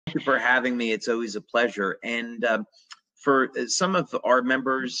Thank you for having me. It's always a pleasure. And for some of our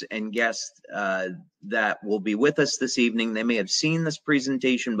members and guests that will be with us this evening, they may have seen this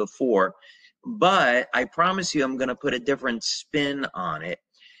presentation before, but I promise you I'm going to put a different spin on it.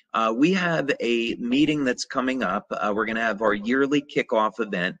 We have a meeting that's coming up. We're going to have our yearly kickoff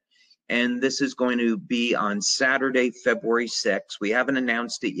event, and this is going to be on Saturday, February 6th. We haven't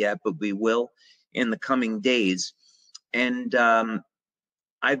announced it yet, but we will in the coming days. And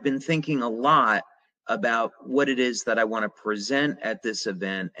I've been thinking a lot about what it is that I want to present at this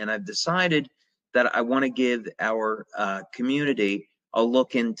event, and I've decided that I want to give our community a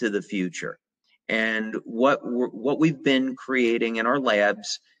look into the future and what we've been creating in our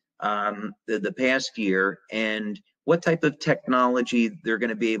labs the past year, and what type of technology they're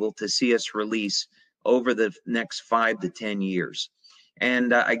going to be able to see us release over the next 5 to 10 years.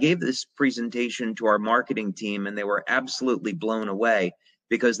 And I gave this presentation to our marketing team, and they were absolutely blown away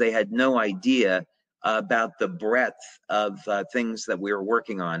because they had no idea about the breadth of things that we were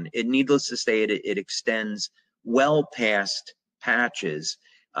working on. Needless to say, it extends well past patches.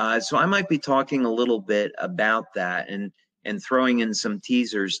 So I might be talking a little bit about that and throwing in some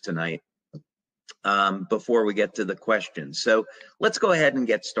teasers tonight before we get to the questions. So let's go ahead and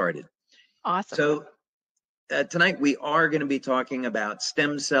get started. Awesome. So tonight we are going to be talking about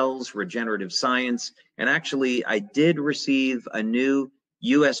stem cells, regenerative science, and actually I did receive a new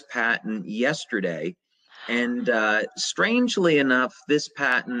U.S. patent yesterday, and strangely enough, this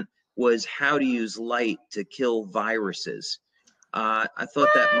patent was how to use light to kill viruses. I thought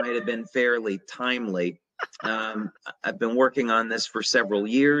that might have been fairly timely. I've been working on this for several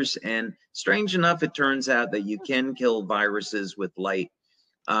years, and strange enough, it turns out that you can kill viruses with light,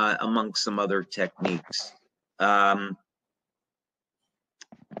 amongst some other techniques.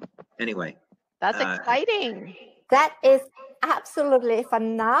 Anyway. That's exciting. That is absolutely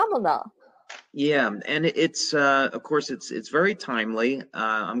phenomenal. Yeah, and it's of course it's very timely.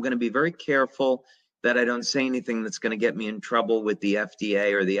 I'm going to be very careful that I don't say anything that's going to get me in trouble with the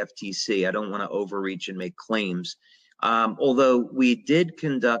FDA or the FTC. I don't want to overreach and make claims. Although we did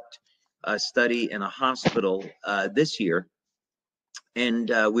conduct a study in a hospital this year,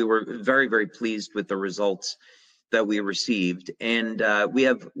 and we were very, very pleased with the results that we received. And we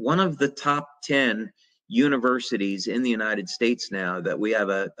have one of the top 10 universities in the United States now that we have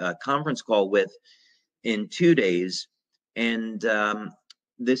a conference call with in 2 days. And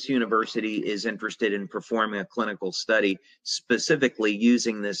this university is interested in performing a clinical study specifically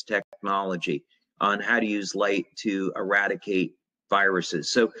using this technology on how to use light to eradicate viruses.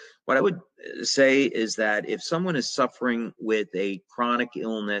 So what I would say is that if someone is suffering with a chronic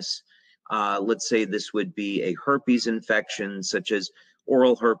illness, let's say this would be a herpes infection such as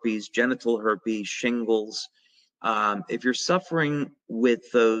oral herpes, genital herpes, shingles. If you're suffering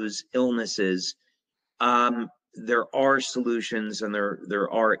with those illnesses, there are solutions and there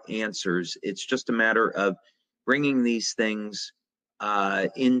are answers. It's just a matter of bringing these things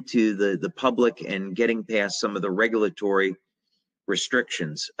into the public and getting past some of the regulatory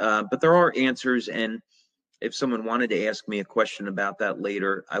restrictions. But there are answers, and if someone wanted to ask me a question about that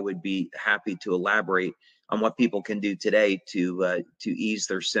later, I would be happy to elaborate on what people can do today to ease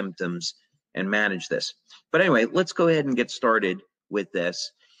their symptoms and manage this. But anyway, let's go ahead and get started with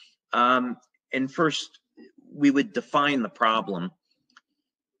this. And first, we would define the problem.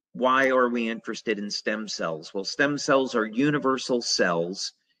 Why are we interested in stem cells? Well, stem cells are universal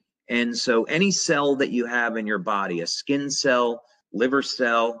cells. And so any cell that you have in your body, a skin cell, liver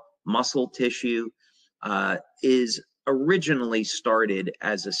cell, muscle tissue, is originally started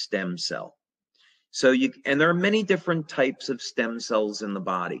as a stem cell. So and there are many different types of stem cells in the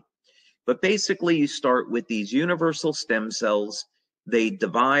body. But basically you start with these universal stem cells, they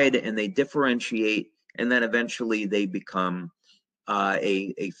divide and they differentiate, and then eventually they become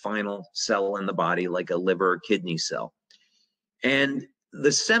a final cell in the body, like a liver or kidney cell. And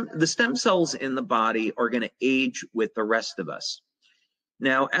the stem cells in the body are going to age with the rest of us.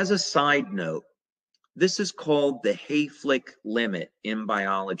 Now, as a side note, this is called the Hayflick limit in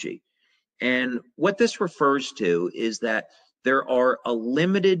biology. And what this refers to is that there are a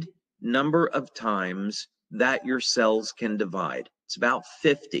limited number of times that your cells can divide. It's about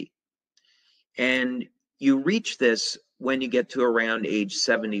 50. And you reach this when you get to around age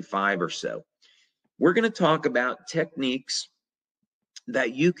 75 or so. We're going to talk about techniques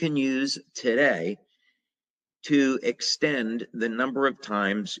that you can use today to extend the number of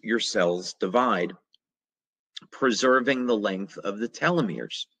times your cells divide, preserving the length of the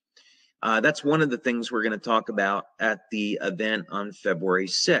telomeres. That's one of the things we're going to talk about at the event on February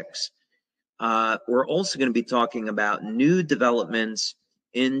 6th. We're also going to be talking about new developments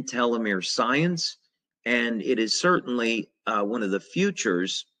in telomere science, and it is certainly one of the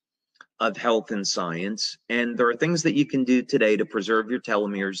futures of health and science. And there are things that you can do today to preserve your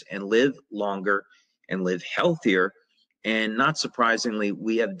telomeres and live longer and live healthier. And not surprisingly,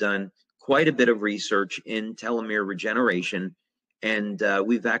 we have done quite a bit of research in telomere regeneration, and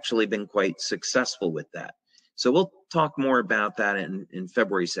we've actually been quite successful with that. So we'll talk more about that in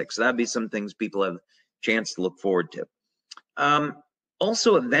February 6th. So that'd be some things people have a chance to look forward to.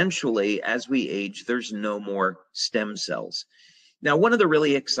 Also, eventually, as we age, there's no more stem cells. Now, one of the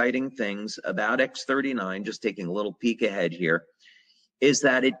really exciting things about X39, just taking a little peek ahead here, is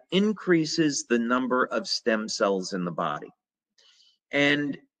that it increases the number of stem cells in the body.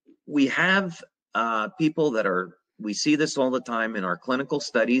 And we have people that we see this all the time in our clinical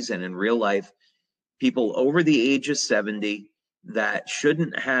studies and in real life, people over the age of 70 that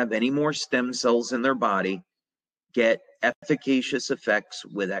shouldn't have any more stem cells in their body get efficacious effects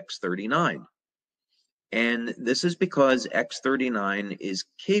with X39. And this is because X39 is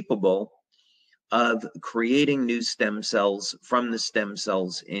capable of creating new stem cells from the stem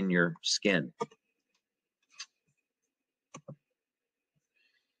cells in your skin.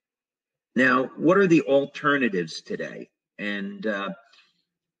 Now, what are the alternatives today? And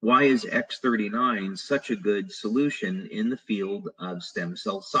why is X39 such a good solution in the field of stem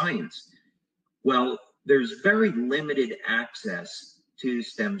cell science? Well, there's very limited access to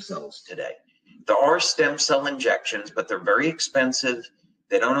stem cells today. There are stem cell injections, but they're very expensive.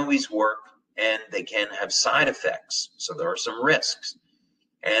 They don't always work, and they can have side effects. So there are some risks.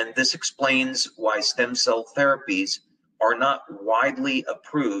 And this explains why stem cell therapies are not widely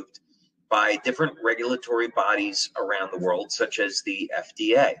approved by different regulatory bodies around the world, such as the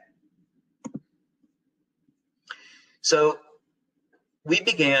FDA. So we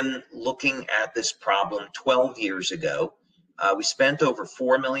began looking at this problem 12 years ago. We spent over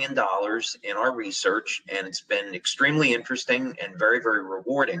 $4 million in our research, and it's been extremely interesting and very, very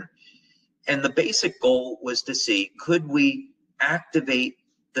rewarding. And the basic goal was to see, could we activate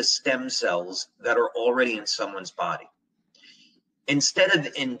the stem cells that are already in someone's body? Instead of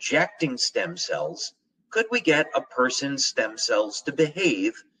injecting stem cells, could we get a person's stem cells to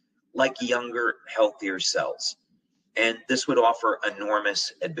behave like younger, healthier cells? And this would offer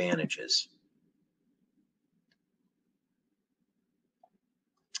enormous advantages.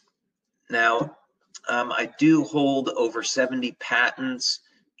 Now, I do hold over 70 patents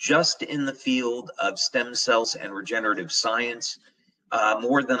just in the field of stem cells and regenerative science,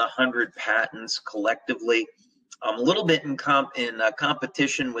 more than 100 patents collectively. I'm a little bit in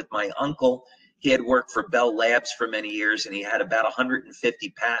competition with my uncle. He had worked for Bell Labs for many years, and he had about 150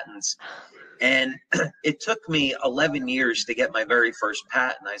 patents. And it took me 11 years to get my very first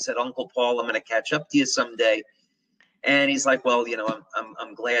patent. I said, Uncle Paul, I'm going to catch up to you someday. And he's like, well, you know,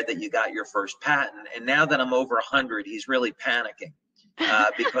 I'm glad that you got your first patent. And now that I'm over 100, he's really panicking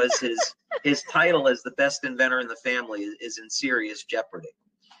because his title as the best inventor in the family is in serious jeopardy.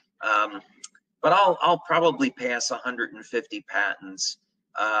 But I'll probably pass 150 patents,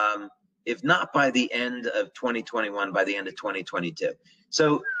 if not by the end of 2021, by the end of 2022.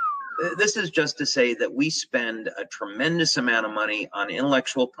 So this is just to say that we spend a tremendous amount of money on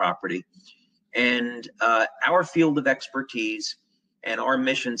intellectual property. And our field of expertise and our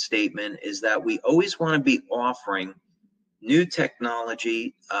mission statement is that we always want to be offering new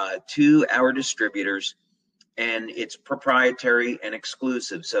technology to our distributors, and it's proprietary and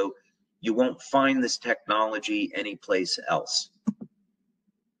exclusive. So you won't find this technology anyplace else.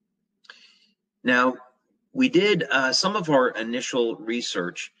 Now, we did some of our initial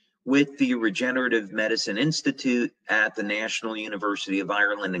research with the Regenerative Medicine Institute at the National University of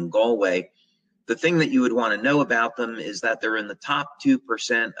Ireland in Galway. The thing that you would want to know about them is that they're in the top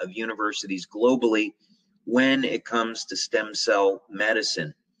 2% of universities globally when it comes to stem cell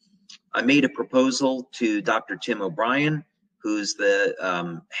medicine. I made a proposal to Dr. Tim O'Brien, who's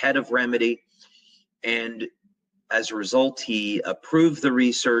the head of Remedy, and as a result, he approved the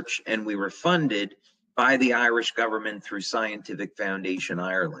research, and we were funded by the Irish government through Scientific Foundation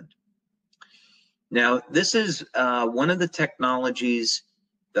Ireland. Now, this is one of the technologies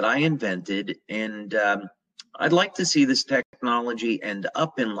that I invented, and I'd like to see this technology end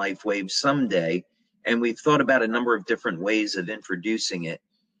up in LifeWave someday, and we've thought about a number of different ways of introducing it.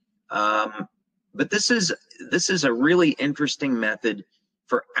 But this is a really interesting method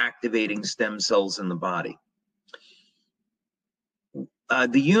for activating stem cells in the body.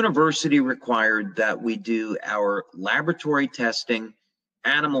 The university required that we do our laboratory testing,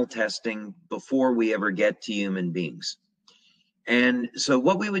 animal testing, before we ever get to human beings. And so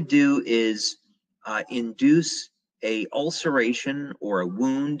what we would do is induce a ulceration or a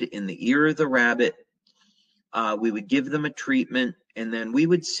wound in the ear of the rabbit. We would give them a treatment, and then we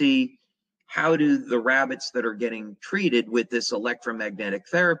would see how do the rabbits that are getting treated with this electromagnetic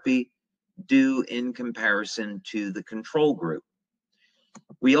therapy do in comparison to the control group.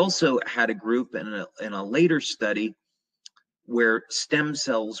 We also had a group in a later study where stem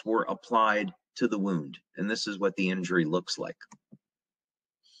cells were applied to the wound, and this is what the injury looks like.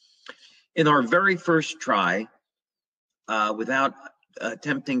 In our very first try, without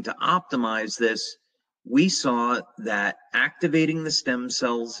attempting to optimize this, we saw that activating the stem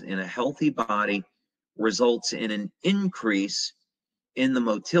cells in a healthy body results in an increase in the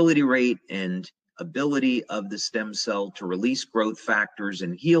motility rate and ability of the stem cell to release growth factors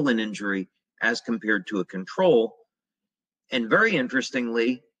and heal an injury as compared to a control. And very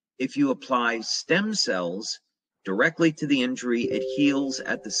interestingly, if you apply stem cells directly to the injury, it heals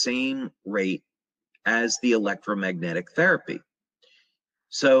at the same rate as the electromagnetic therapy.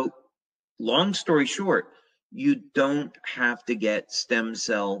 So, long story short, you don't have to get stem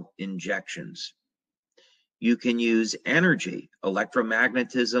cell injections. You can use energy,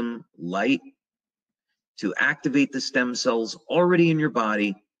 electromagnetism, light, to activate the stem cells already in your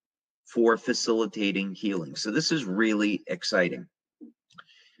body for facilitating healing. So this is really exciting.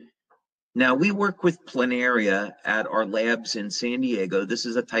 Now, we work with planaria at our labs in San Diego. This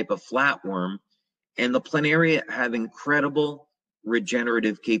is a type of flatworm, and the planaria have incredible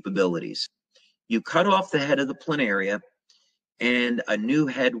regenerative capabilities. You cut off the head of the planaria, and a new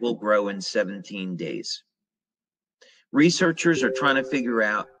head will grow in 17 days. Researchers are trying to figure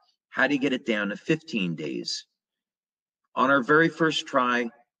out how to get it down to 15 days. On our very first try,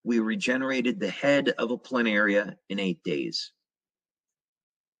 we regenerated the head of a planaria in 8 days.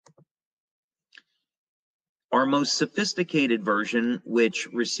 Our most sophisticated version, which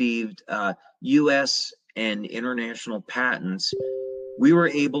received US and international patents, we were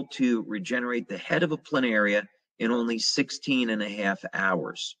able to regenerate the head of a planaria in only 16.5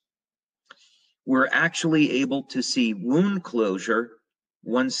 hours. We're actually able to see wound closure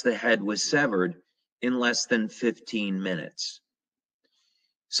once the head was severed in less than 15 minutes.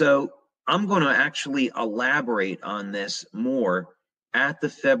 So I'm going to actually elaborate on this more at the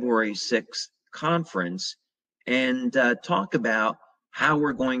February 6th conference and talk about how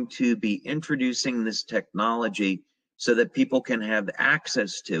we're going to be introducing this technology so that people can have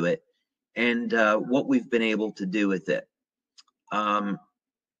access to it and what we've been able to do with it.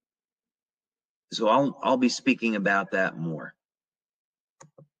 So I'll be speaking about that more.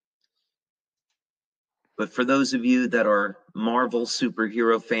 But for those of you that are Marvel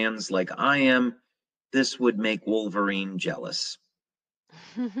superhero fans like I am, this would make Wolverine jealous.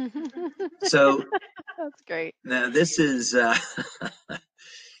 So that's great. Now this is that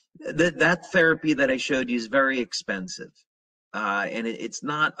therapy that I showed you is very expensive, and it's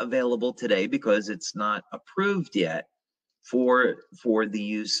not available today because it's not approved yet for the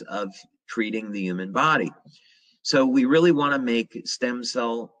use of treating the human body. So we really want to make stem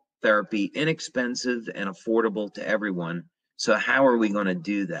cell therapy inexpensive and affordable to everyone. So how are we going to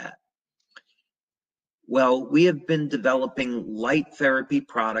do that? Well, we have been developing light therapy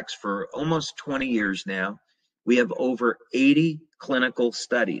products for almost 20 years now. We have over 80 clinical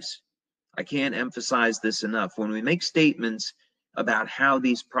studies. I can't emphasize this enough. When we make statements about how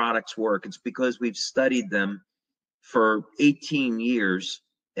these products work, it's because we've studied them for 18 years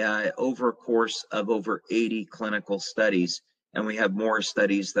over a course of over 80 clinical studies. And we have more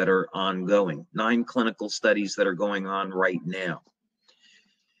studies that are ongoing, 9 clinical studies that are going on right now.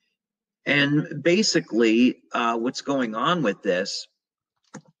 And basically, what's going on with this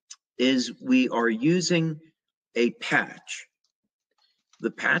is we are using a patch.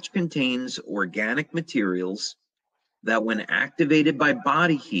 The patch contains organic materials that, when activated by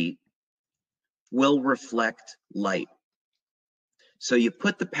body heat, will reflect light. So you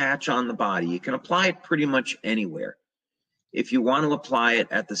put the patch on the body. You can apply it pretty much anywhere. If you want to apply it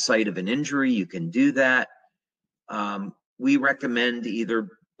at the site of an injury, you can do that. We recommend either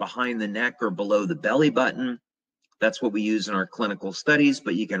behind the neck or below the belly button. That's what we use in our clinical studies,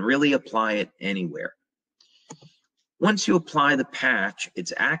 but you can really apply it anywhere. Once you apply the patch,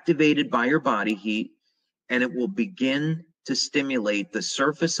 it's activated by your body heat, and it will begin to stimulate the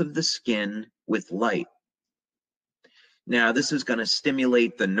surface of the skin with light. Now, this is going to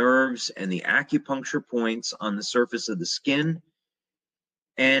stimulate the nerves and the acupuncture points on the surface of the skin,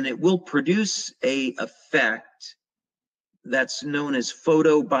 and it will produce an effect that's known as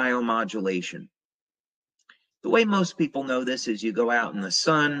photobiomodulation. The way most people know this is you go out in the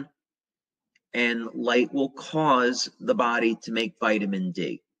sun, and light will cause the body to make vitamin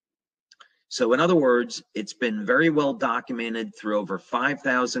D. So in other words, it's been very well documented through over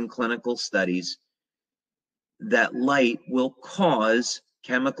 5,000 clinical studies that light will cause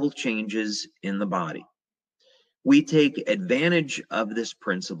chemical changes in the body. We take advantage of this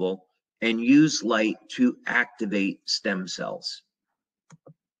principle and use light to activate stem cells.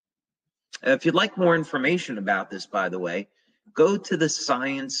 If you'd like more information about this, by the way, go to the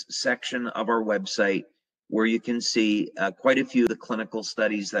science section of our website where you can see quite a few of the clinical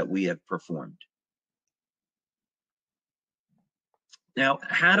studies that we have performed. Now,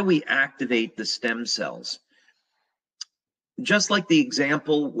 how do we activate the stem cells? Just like the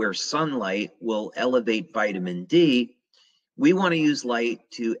example where sunlight will elevate vitamin D, we want to use light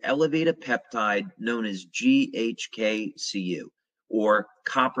to elevate a peptide known as GHK-Cu, or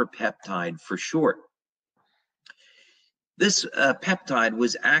copper peptide for short. This peptide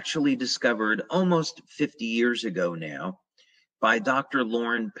was actually discovered almost 50 years ago now by Dr.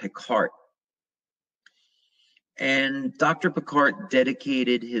 Laurent Picard. And Dr. Picard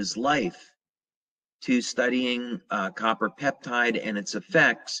dedicated his life to studying copper peptide and its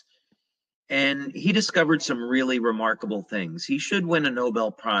effects, and he discovered some really remarkable things. He should win a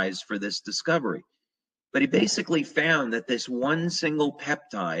Nobel Prize for this discovery, but he basically found that this one single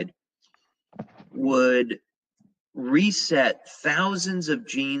peptide would reset thousands of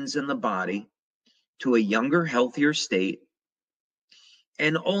genes in the body to a younger, healthier state,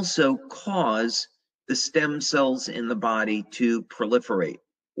 and also cause the stem cells in the body to proliferate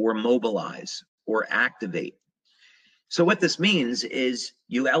or mobilize or activate. So what this means is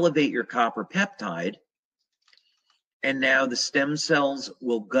you elevate your copper peptide, and now the stem cells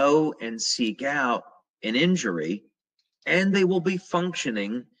will go and seek out an injury, and they will be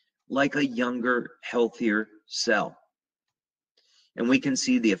functioning like a younger, healthier cell. And we can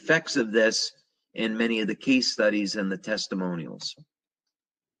see the effects of this in many of the case studies and the testimonials.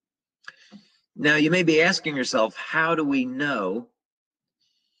 Now, you may be asking yourself, how do we know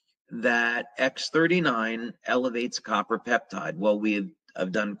that X39 elevates copper peptide? Well, we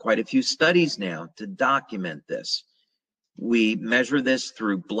have done quite a few studies now to document this. We measure this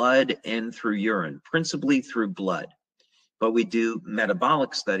through blood and through urine, principally through blood, but we do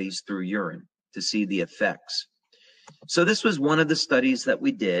metabolic studies through urine to see the effects. So this was one of the studies that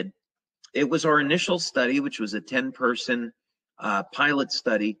we did. It was our initial study, which was a 10-person pilot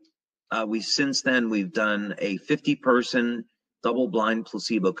study. Since then, we've done a 50-person double-blind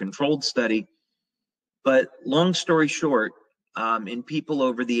placebo-controlled study. But long story short, in people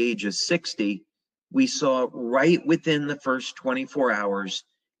over the age of 60, we saw right within the first 24 hours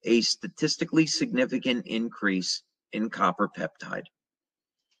a statistically significant increase in copper peptide.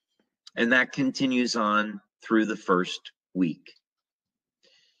 And that continues on through the first week.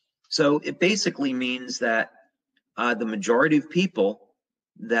 So it basically means that the majority of people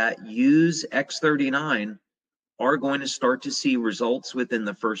that use X39 are going to start to see results within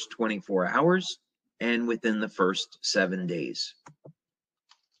the first 24 hours and within the first 7 days.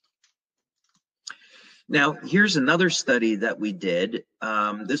 Now, here's another study that we did.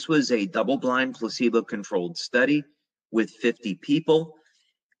 This was a double-blind placebo-controlled study with 50 people.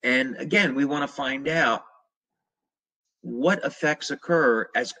 And again, we want to find out what effects occur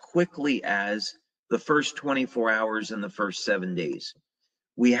as quickly as the first 24 hours and the first 7 days.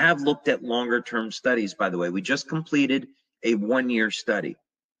 We have looked at longer-term studies, by the way. We just completed a 1-year study.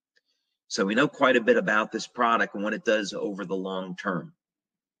 So we know quite a bit about this product and what it does over the long term.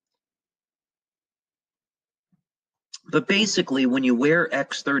 But basically, when you wear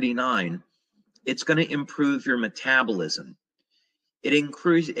X39, it's going to improve your metabolism. It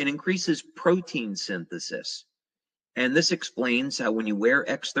increases protein synthesis. And this explains how when you wear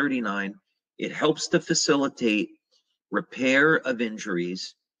X39, it helps to facilitate repair of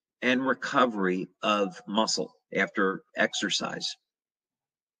injuries and recovery of muscle after exercise.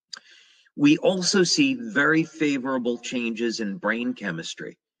 We also see very favorable changes in brain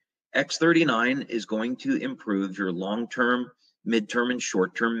chemistry. X39 is going to improve your long-term, mid-term, and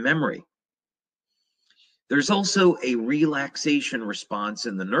short-term memory. There's also a relaxation response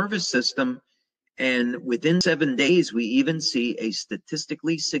in the nervous system, and within 7 days, we even see a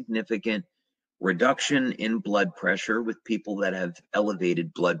statistically significant reduction in blood pressure with people that have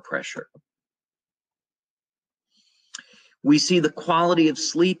elevated blood pressure. We see the quality of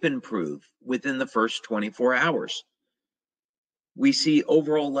sleep improve within the first 24 hours. We see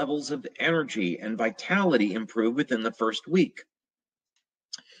overall levels of energy and vitality improve within the first week.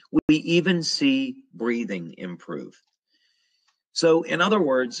 We even see breathing improve. So in other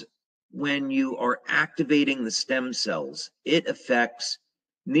words, when you are activating the stem cells, it affects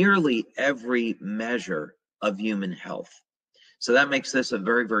nearly every measure of human health. So that makes this a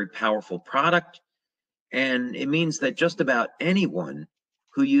very, very powerful product. And it means that just about anyone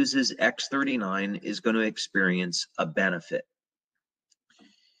who uses X39 is going to experience a benefit.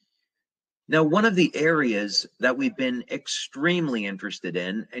 Now, one of the areas that we've been extremely interested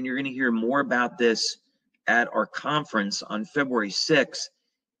in, and you're going to hear more about this at our conference on February 6th,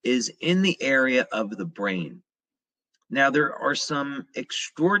 is in the area of the brain. Now, there are some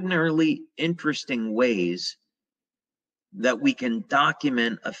extraordinarily interesting ways that we can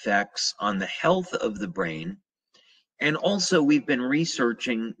document effects on the health of the brain. And also, we've been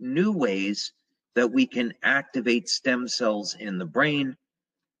researching new ways that we can activate stem cells in the brain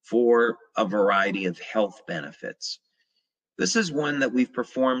for a variety of health benefits. This is one that we've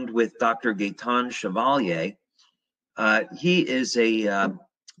performed with Dr. Gaetan Chevalier. He is a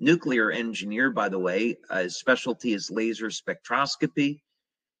nuclear engineer, by the way. His specialty is laser spectroscopy.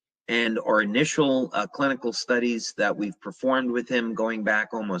 And our initial clinical studies that we've performed with him going back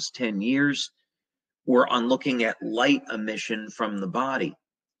almost 10 years were on looking at light emission from the body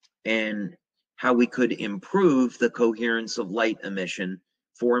and how we could improve the coherence of light emission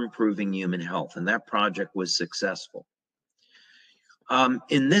for improving human health. And that project was successful.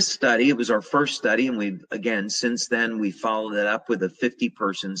 In this study, it was our first study, and we've, again, since then, we followed it up with a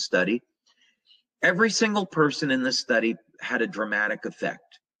 50-person study. Every single person in this study had a dramatic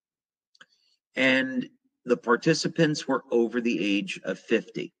effect. And the participants were over the age of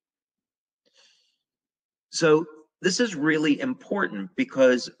 50. So this is really important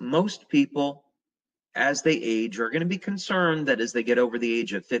because most people, as they age, are going to be concerned that as they get over the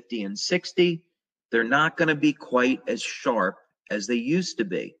age of 50 and 60, they're not going to be quite as sharp as they used to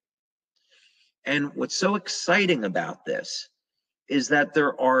be. And what's so exciting about this is that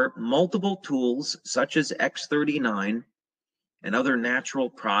there are multiple tools such as X39 and other natural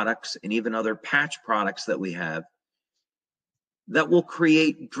products and even other patch products that we have that will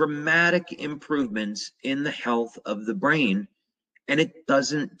create dramatic improvements in the health of the brain, and it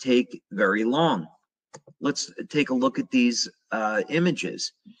doesn't take very long. Let's take a look at these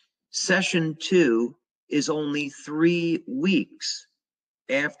images. Session 2 is only 3 weeks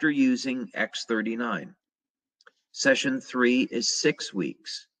after using X39. Session 3 is 6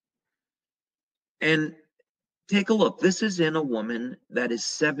 weeks. And take a look. This is in a woman that is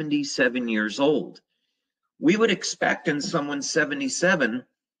 77 years old. We would expect in someone 77,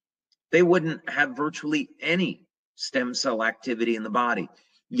 they wouldn't have virtually any stem cell activity in the body.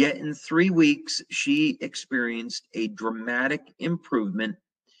 Yet in 3 weeks, she experienced a dramatic improvement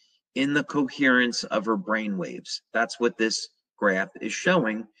in the coherence of her brain waves. That's what this graph is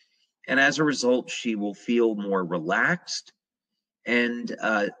showing. And as a result, she will feel more relaxed, and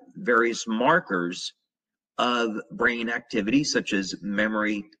various markers of brain activity, such as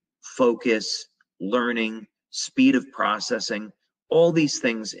memory, focus, learning, speed of processing, all these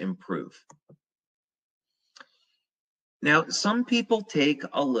things improve. Now, some people take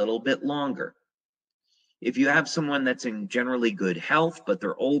a little bit longer. If you have someone that's in generally good health, but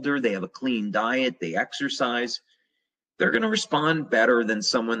they're older, they have a clean diet, they exercise, they're going to respond better than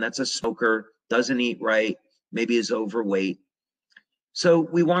someone that's a smoker, doesn't eat right, maybe is overweight. So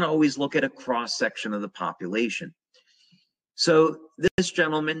we want to always look at a cross-section of the population. So this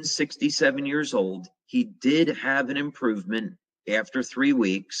gentleman, 67 years old, he did have an improvement after 3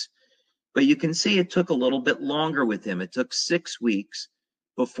 weeks, but you can see it took a little bit longer with him. It took 6 weeks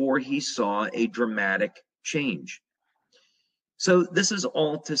before he saw a dramatic change. So this is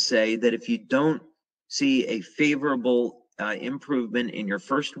all to say that if you don't see a favorable improvement in your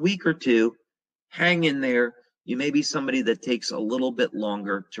first week or two, hang in there. You may be somebody that takes a little bit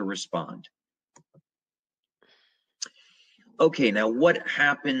longer to respond. Okay, now what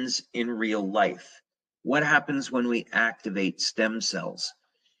happens in real life? What happens when we activate stem cells?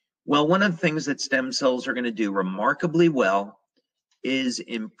 Well, one of the things that stem cells are going to do remarkably well is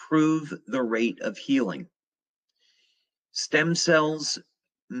improve the rate of healing. Stem cells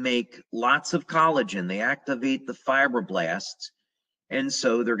make lots of collagen. They activate the fibroblasts, and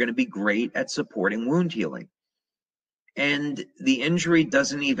so they're going to be great at supporting wound healing. And the injury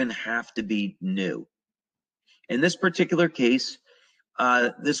doesn't even have to be new. In this particular case,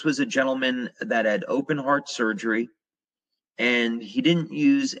 this was a gentleman that had open heart surgery, and he didn't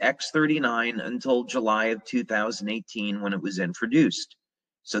use X39 until July of 2018 when it was introduced.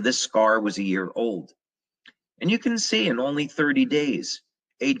 So this scar was a year old. And you can see in only 30 days,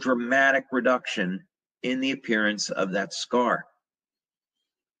 a dramatic reduction in the appearance of that scar.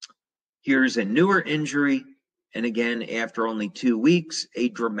 Here's a newer injury, and again, after only 2 weeks, a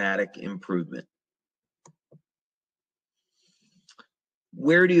dramatic improvement.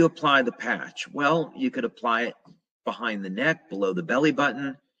 Where do you apply the patch? Well, you could apply it behind the neck, below the belly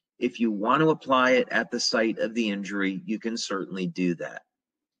button. If you want to apply it at the site of the injury, you can certainly do that.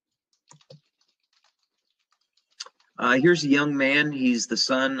 Here's a young man. He's the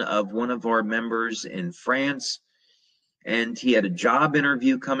son of one of our members in France, and he had a job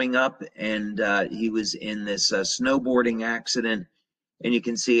interview coming up, and he was in this snowboarding accident, and you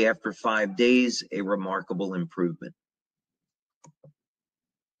can see after 5 days a remarkable improvement.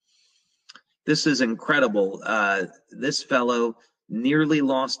 This is incredible. This fellow nearly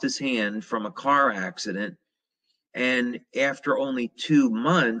lost his hand from a car accident, and after only 2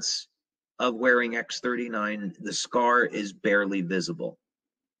 months of wearing X39, the scar is barely visible.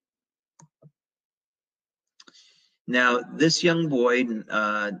 Now, this young boy,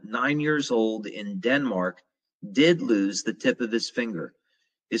 9 years old in Denmark, did lose the tip of his finger.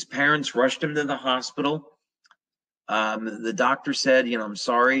 His parents rushed him to the hospital. The doctor said, you know, I'm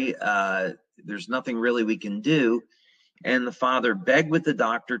sorry, there's nothing really we can do. And the father begged with the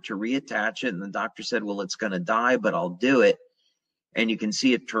doctor to reattach it. And the doctor said, well, it's going to die, but I'll do it. And you can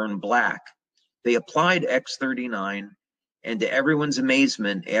see it turn black. They applied X39, and to everyone's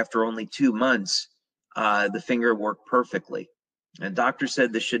amazement, after only 2 months, the finger worked perfectly. And the doctor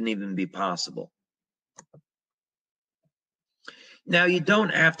said this shouldn't even be possible. Now, you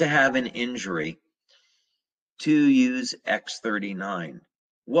don't have to have an injury to use X39.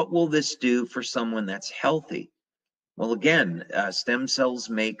 What will this do for someone that's healthy? Well, again, stem cells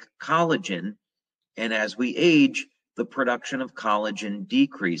make collagen, and as we age, the production of collagen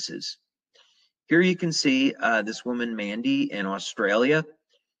decreases. Here you can see this woman, Mandy, in Australia.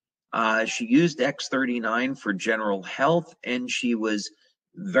 She used X39 for general health, and she was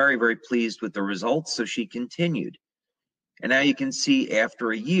very, very pleased with the results, so she continued. And now you can see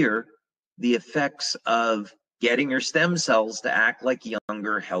after a year, the effects of getting your stem cells to act like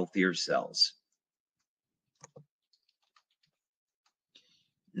younger, healthier cells.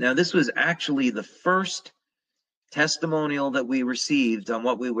 Now, this was actually the first testimonial that we received on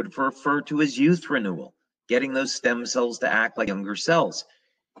what we would refer to as youth renewal, getting those stem cells to act like younger cells.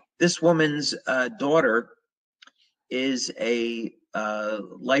 This woman's daughter is a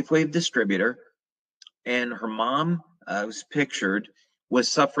LifeWave distributor, and her mom, was pictured, was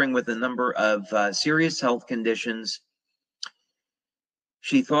suffering with a number of serious health conditions.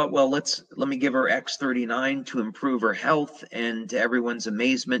 She thought, well, let me give her X39 to improve her health, and to everyone's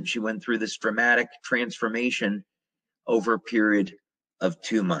amazement, she went through this dramatic transformation over a period of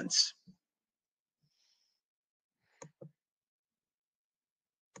 2 months.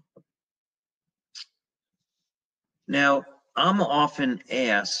 Now, I'm often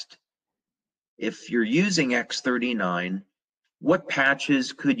asked, if you're using X39, what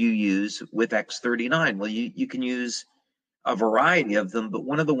patches could you use with X39? Well, you can use a variety of them, but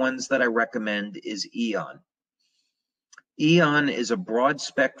one of the ones that I recommend is Eon. Eon is a broad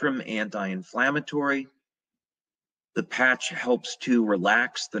spectrum anti-inflammatory. The patch helps to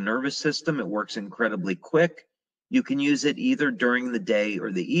relax the nervous system. It works incredibly quick. You can use it either during the day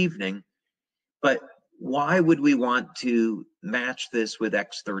or the evening, but why would we want to match this with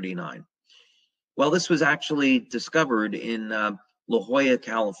X39? Well, this was actually discovered in La Jolla,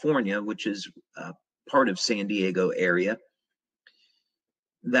 California, which is part of San Diego area,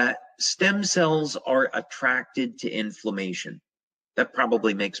 that stem cells are attracted to inflammation. That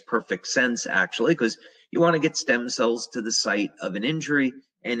probably makes perfect sense, actually, because you want to get stem cells to the site of an injury,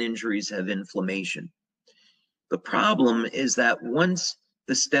 and injuries have inflammation. The problem is that once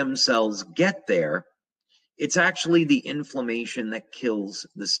the stem cells get there, it's actually the inflammation that kills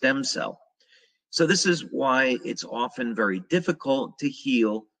the stem cell. So this is why it's often very difficult to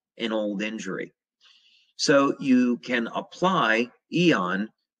heal an old injury. So you can apply Eon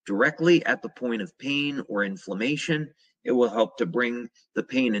directly at the point of pain or inflammation. It will help to bring the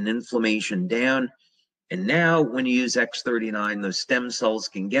pain and inflammation down. And now when you use X39, those stem cells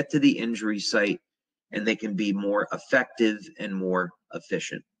can get to the injury site, and they can be more effective and more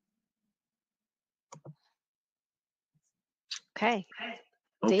efficient. Okay.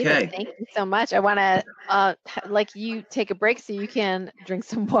 Okay. David, thank you so much. I want to like you take a break so you can drink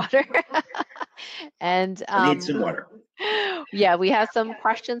some water. And I need some water. Yeah, we have some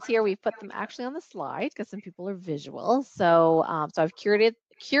questions here. We've put them actually on the slide because some people are visual. So so I've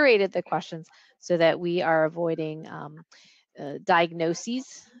curated the questions so that we are avoiding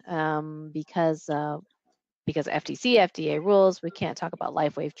diagnoses because FTC, FDA rules, we can't talk about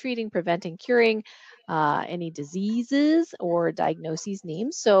LifeWave treating, preventing, curing any diseases or diagnoses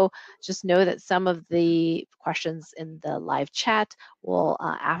names. So just know that some of the questions in the live chat will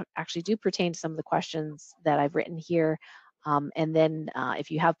actually do pertain to some of the questions that I've written here And then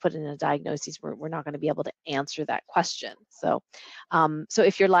if you have put in a diagnosis, we're not going to be able to answer that question. So, so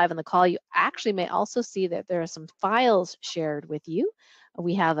if you're live on the call, you actually may also see that there are some files shared with you.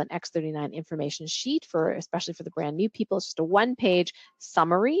 We have an X39 information sheet especially for the brand new people. It's just a one-page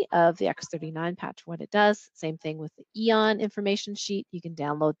summary of the X39 patch, what it does. Same thing with the Eon information sheet. You can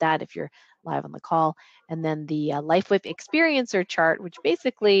download that if you're live on the call. And then the LifeWave Experiencer chart, which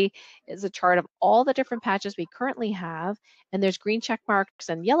basically is a chart of all the different patches we currently have. And there's green check marks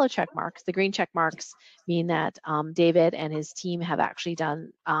and yellow check marks. The green check marks mean that David and his team have actually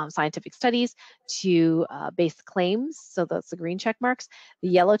done scientific studies to base claims. So that's the green check marks. The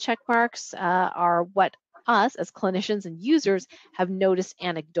yellow check marks are what us as clinicians and users have noticed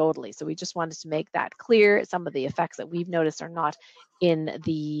anecdotally. So we just wanted to make that clear. Some of the effects that we've noticed are not in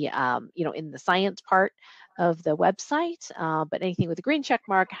the in the science part of the website, but anything with a green check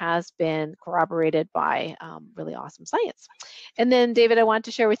mark has been corroborated by really awesome science. And then, David, I want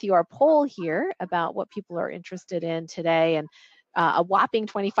to share with you our poll here about what people are interested in today, and a whopping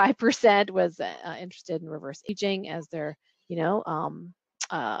 25% was interested in reverse aging as their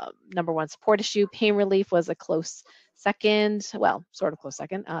number one support issue. Pain relief was a close second, well, sort of close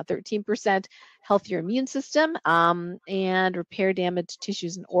second, 13% healthier immune system, and repair damaged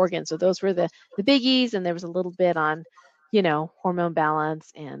tissues and organs. So those were the biggies, and there was a little bit on, hormone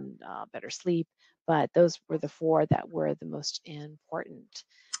balance and better sleep, but those were the 4 that were the most important.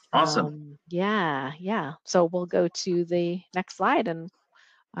 Awesome. Yeah. So we'll go to the next slide, and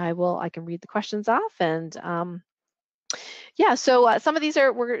I can read the questions off, and yeah, so some of these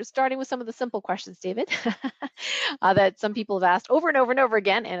we're starting with some of the simple questions, David, that some people have asked over and over and over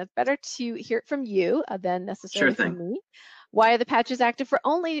again, and it's better to hear it from you than necessarily from me. Why are the patches active for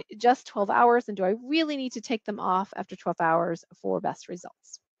only just 12 hours, and do I really need to take them off after 12 hours for best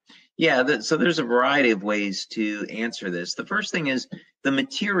results? Yeah, so there's a variety of ways to answer this. The first thing is the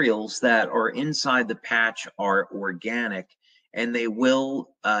materials that are inside the patch are organic, and they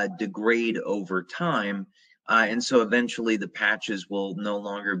will degrade over time. And so eventually the patches will no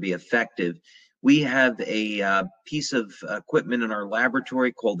longer be effective. We have a piece of equipment in our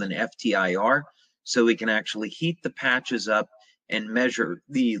laboratory called an FTIR, so we can actually heat the patches up and measure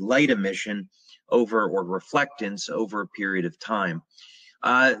the light emission or reflectance over a period of time.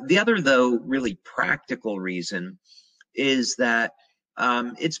 The other, though, really practical reason is that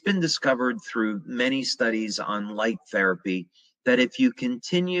it's been discovered through many studies on light therapy that if you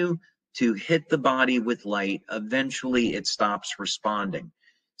continue to hit the body with light, eventually it stops responding.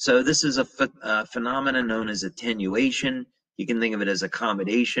 So this is a phenomenon known as attenuation. You can think of it as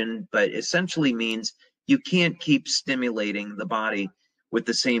accommodation, but essentially means you can't keep stimulating the body with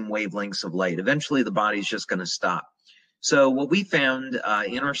the same wavelengths of light. Eventually the body's just going to stop. So what we found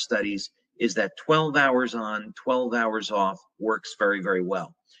in our studies is that 12 hours on, 12 hours off works very, very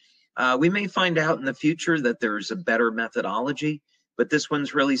well. We may find out in the future that there's a better methodology, but this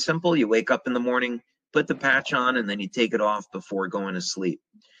one's really simple. You wake up in the morning, put the patch on, and then you take it off before going to sleep.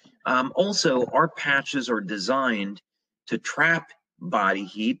 Also, our patches are designed to trap body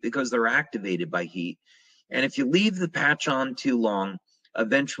heat because they're activated by heat. And if you leave the patch on too long,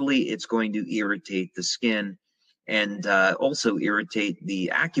 eventually it's going to irritate the skin and also irritate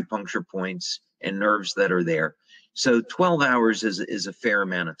the acupuncture points and nerves that are there. So 12 hours is a fair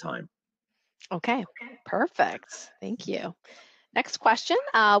amount of time. Okay, perfect. Thank you. Next question,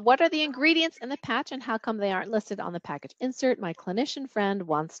 what are the ingredients in the patch and how come they aren't listed on the package insert? My clinician friend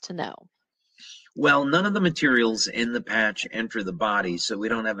wants to know. Well, none of the materials in the patch enter the body, so we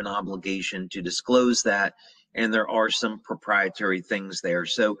don't have an obligation to disclose that, and there are some proprietary things there.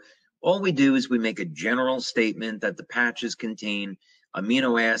 So all we do is we make a general statement that the patches contain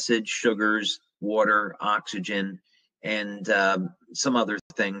amino acids, sugars, water, oxygen, and some other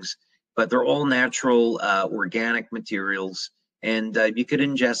things, but they're all natural organic materials. And you could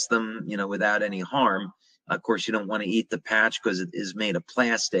ingest them, without any harm. Of course, you don't want to eat the patch because it is made of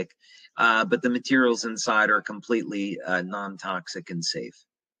plastic, but the materials inside are completely non-toxic and safe.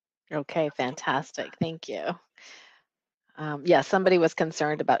 Okay, fantastic. Thank you. Yeah, somebody was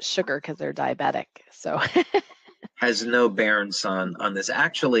concerned about sugar because they're diabetic. So has no bearance on this.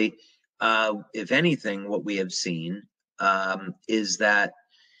 Actually, if anything, what we have seen is that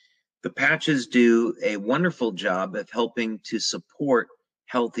the patches do a wonderful job of helping to support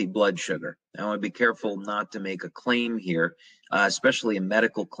healthy blood sugar. Now, I want to be careful not to make a claim here, especially a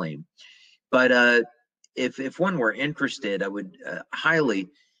medical claim. But if one were interested, I would highly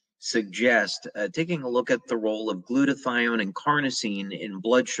suggest taking a look at the role of glutathione and carnosine in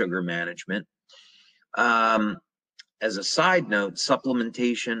blood sugar management. As a side note,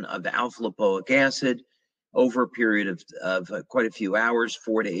 supplementation of alpha-lipoic acid over a period of quite a few hours,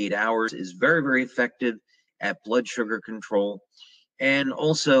 4 to 8 hours, is very, very effective at blood sugar control. And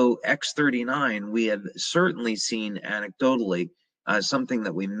also X39, we have certainly seen anecdotally, something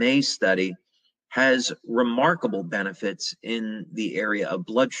that we may study, has remarkable benefits in the area of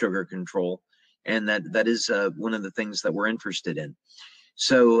blood sugar control. And that is one of the things that we're interested in.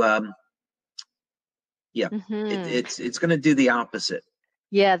 So yeah, it's going to do the opposite.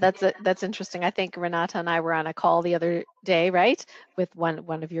 Yeah, that's interesting. I think Renata and I were on a call the other day, right, with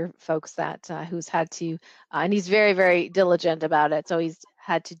one of your folks that who's had to, and he's very, very diligent about it. So he's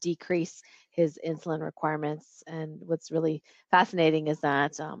had to decrease his insulin requirements. And what's really fascinating is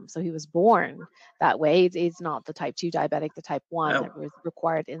that so he was born that way. He's not the type 2 diabetic, the type 1 that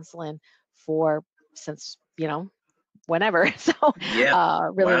required insulin for since whenever. So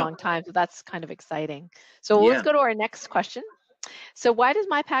really long time. So that's kind of exciting. So let's go to our next question. So why does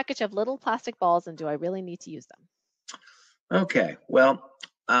my package have little plastic balls, and do I really need to use them? Okay, well,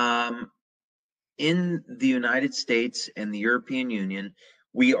 in the United States and the European Union,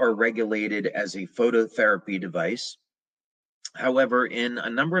 we are regulated as a phototherapy device. However, in a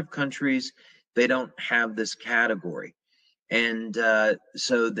number of countries, they don't have this category. And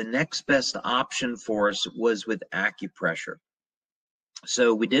so the next best option for us was with acupressure.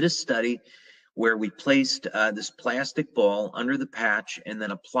 So we did a study where we placed this plastic ball under the patch and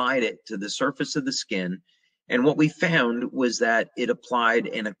then applied it to the surface of the skin. And what we found was that it applied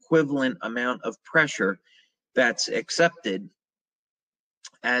an equivalent amount of pressure that's accepted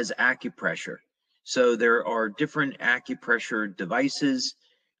as acupressure. So there are different acupressure devices.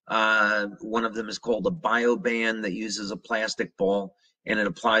 One of them is called a bioband that uses a plastic ball, and it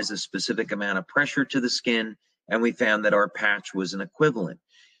applies a specific amount of pressure to the skin. And we found that our patch was an equivalent.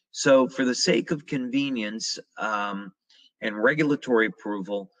 So for the sake of convenience and regulatory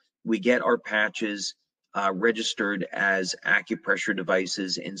approval, we get our patches registered as acupressure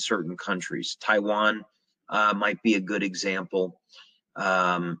devices in certain countries. Taiwan might be a good example,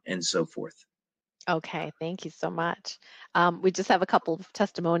 and so forth. Okay, thank you so much. We just have a couple of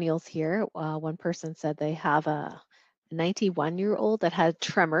testimonials here. One person said they have a 91-year-old that had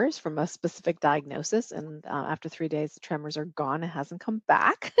tremors from a specific diagnosis, and after 3 days, the tremors are gone and hasn't come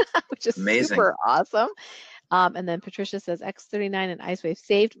back, which is amazing. Super awesome. And then Patricia says, X39 and IceWave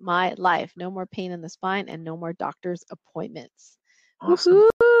saved my life. No more pain in the spine and no more doctor's appointments. Awesome.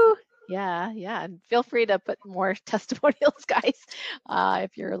 Woo-hoo! Yeah. And feel free to put more testimonials, guys,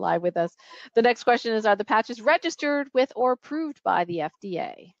 if you're live with us. The next question is, are the patches registered with or approved by the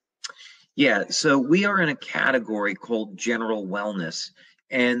FDA? Yeah, so we are in a category called general wellness.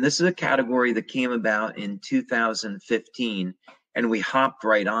 And this is a category that came about in 2015, and we hopped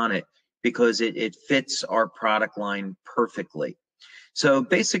right on it because it fits our product line perfectly. So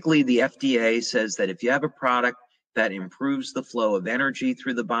basically, the FDA says that if you have a product that improves the flow of energy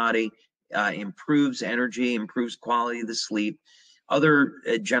through the body, improves energy, improves quality of the sleep, other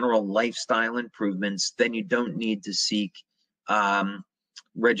general lifestyle improvements, then you don't need to seek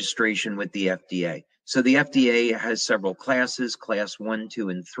registration with the FDA. So the FDA has several classes, class 1, 2,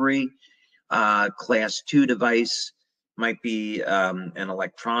 and 3. Class 2 device might be an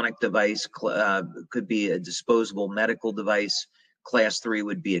electronic device, could be a disposable medical device. Class 3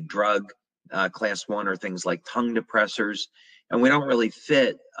 would be a drug. Class 1 are things like tongue depressors. And we don't really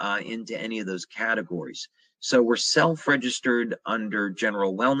fit into any of those categories. So we're self-registered under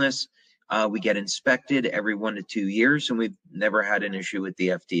general wellness. We get inspected every 1 to 2 years, and we've never had an issue with the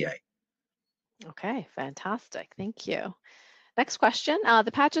FDA. Okay, fantastic. Thank you. Next question.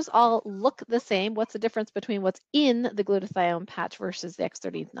 The patches all look the same. What's the difference between what's in the glutathione patch versus the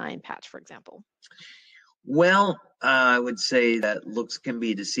X39 patch, for example? Well, I would say that looks can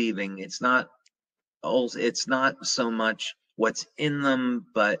be deceiving. It's not so much what's in them,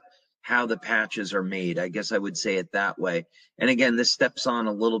 but how the patches are made. I guess I would say it that way. And again, this steps on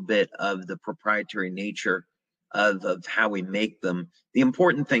a little bit of the proprietary nature of how we make them. The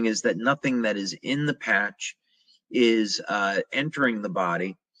important thing is that nothing that is in the patch is entering the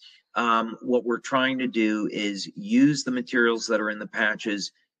body. What we're trying to do is use the materials that are in the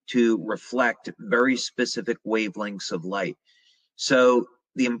patches to reflect very specific wavelengths of light. So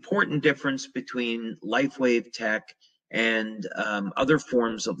the important difference between LifeWave tech and other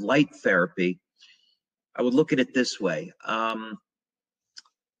forms of light therapy, I would look at it this way.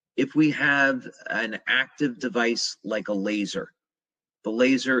 If we have an active device like a laser, the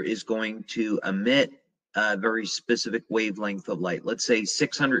laser is going to emit a very specific wavelength of light. Let's say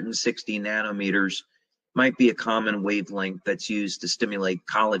 660 nanometers might be a common wavelength that's used to stimulate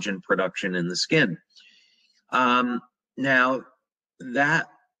collagen production in the skin. Now, that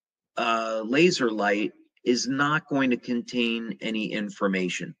laser light is not going to contain any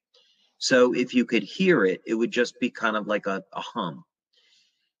information. So if you could hear it, it would just be kind of like a hum.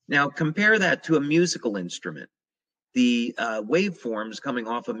 Now compare that to a musical instrument. The waveforms coming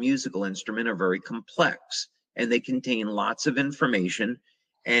off a musical instrument are very complex, and they contain lots of information,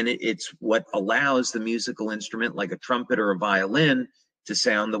 and it's what allows the musical instrument, like a trumpet or a violin, to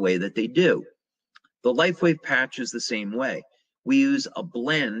sound the way that they do. The LifeWave patch is the same way. We use a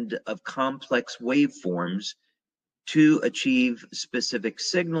blend of complex waveforms to achieve specific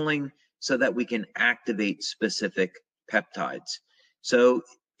signaling so that we can activate specific peptides. So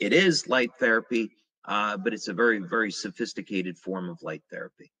it is light therapy, but it's a very, very sophisticated form of light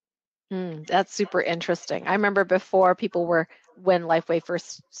therapy. That's super interesting. I remember before when LifeWave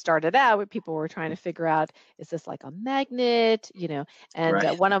first started out, when people were trying to figure out, is this like a magnet, And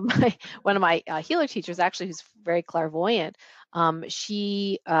Right. one of my healer teachers, actually, who's very clairvoyant,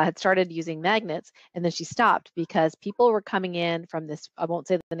 she had started using magnets, and then she stopped because people were coming in from this. I won't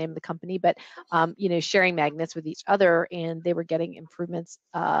say the name of the company, but sharing magnets with each other, and they were getting improvements,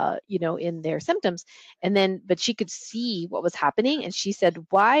 in their symptoms. But she could see what was happening, and she said,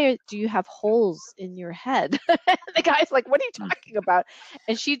 "Why do you have holes in your head?" The guy's like, "What are you talking about?"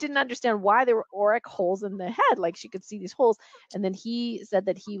 And she didn't understand why there were auric holes in the head. Like, she could see these holes. And then he said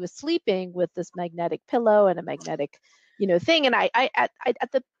that he was sleeping with this magnetic pillow and a magnetic, thing. And I at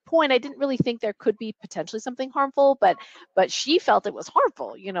the point, I didn't really think there could be potentially something harmful, but she felt it was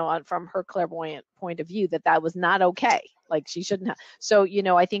harmful, from her clairvoyant point of view, that was not okay. Like, she shouldn't have. So,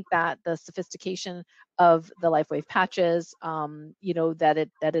 I think that the sophistication of the LifeWave patches,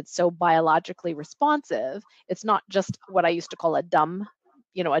 that it's so biologically responsive. It's not just what I used to call a dumb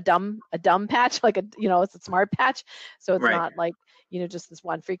patch, like it's a smart patch. So it's Right. not like, just this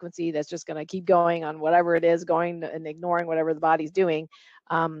one frequency that's just going to keep going on whatever it is going and ignoring whatever the body's doing.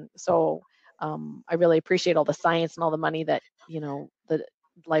 I really appreciate all the science and all the money that, the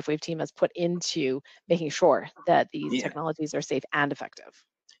LifeWave team has put into making sure that these technologies are safe and effective.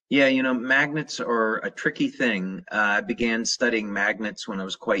 Yeah, magnets are a tricky thing. I began studying magnets when I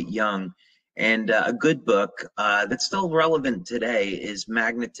was quite young. And a good book that's still relevant today is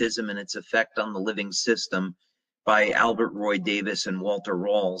Magnetism and Its Effect on the Living System by Albert Roy Davis and Walter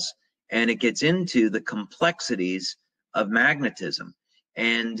Rawls. And it gets into the complexities of magnetism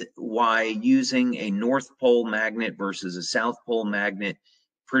and why using a North Pole magnet versus a South Pole magnet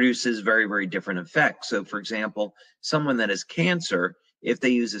produces very, very different effects. So, for example, someone that has cancer, if they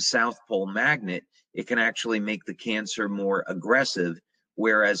use a South Pole magnet, it can actually make the cancer more aggressive,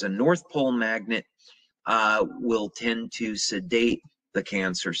 whereas a North Pole magnet will tend to sedate the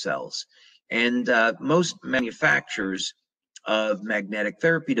cancer cells. And most manufacturers of magnetic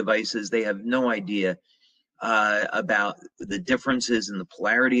therapy devices, they have no idea about the differences in the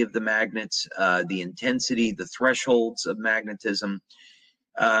polarity of the magnets, the intensity, the thresholds of magnetism.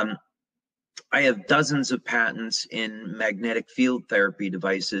 I have dozens of patents in magnetic field therapy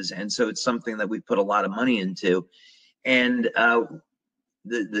devices, and so it's something that we put a lot of money into. And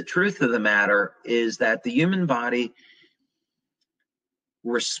the truth of the matter is that the human body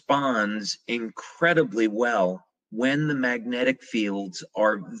responds incredibly well when the magnetic fields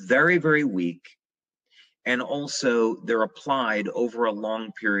are very, very weak, and also they're applied over a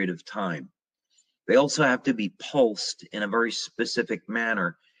long period of time. They also have to be pulsed in a very specific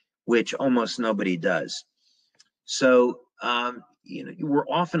manner, which almost nobody does. So, we're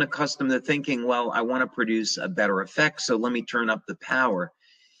often accustomed to thinking, well, I want to produce a better effect, so let me turn up the power.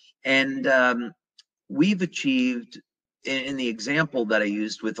 And we've achieved, in the example that I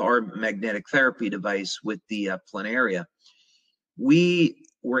used with our magnetic therapy device with the planaria, we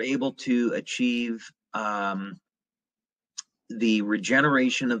were able to achieve the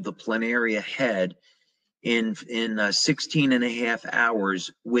regeneration of the planaria head in 16 and a half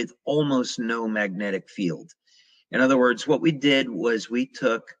hours with almost no magnetic field. In other words, what we did was we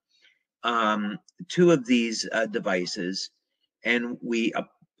took two of these devices and we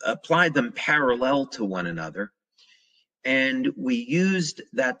applied them parallel to one another, and we used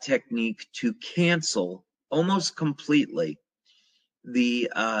that technique to cancel almost completely the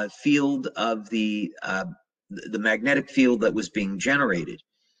field of the magnetic field that was being generated.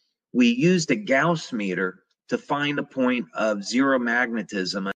 We used a Gauss meter to find a point of zero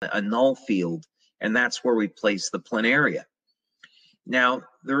magnetism, a null field, and that's where we placed the planaria. Now,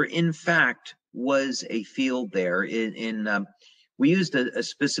 there in fact was a field there. We used a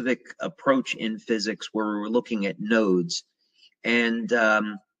specific approach in physics where we were looking at nodes, and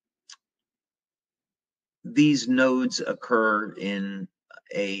these nodes occur in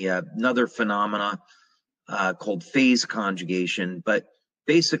another phenomena called phase conjugation, but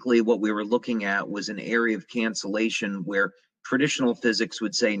basically what we were looking at was an area of cancellation where traditional physics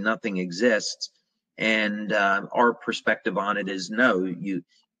would say nothing exists, and our perspective on it is no,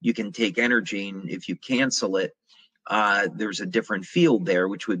 you can take energy, and if you cancel it, there's a different field there,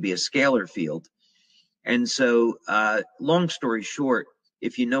 which would be a scalar field. And so, long story short,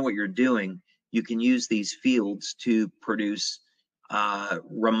 if you know what you're doing, you can use these fields to produce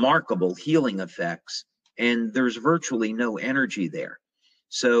remarkable healing effects, and there's virtually no energy there.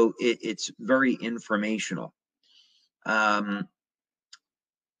 So it's very informational.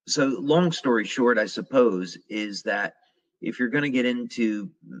 So long story short, I suppose, is that if you're going to get into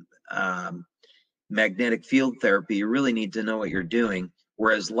magnetic field therapy, you really need to know what you're doing,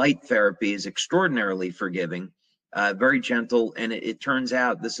 whereas light therapy is extraordinarily forgiving, very gentle, and it turns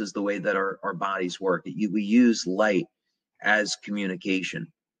out this is the way that our bodies work. We use light as communication,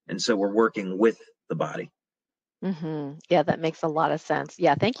 and so we're working with the body. Mm-hmm. Yeah, that makes a lot of sense.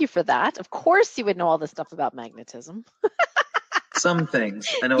 Yeah, thank you for that. Of course, you would know all this stuff about magnetism. Some things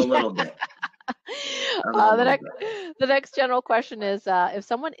I know a little bit. The next general question is, if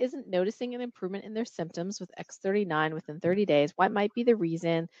someone isn't noticing an improvement in their symptoms with X39 within 30 days, what might be the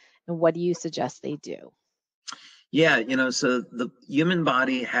reason, and what do you suggest they do? Yeah, you know, so the human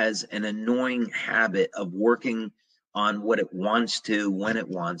body has an annoying habit of working on what it wants to, when it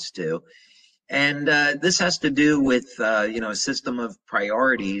wants to. And this has to do with, you know, a system of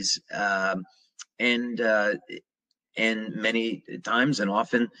priorities, and many times and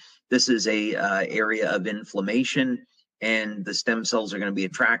often this is a area of inflammation, and the stem cells are going to be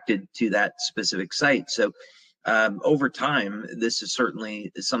attracted to that specific site. So over time, this is certainly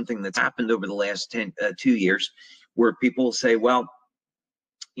something that's happened over the last 2 years, where people say, well,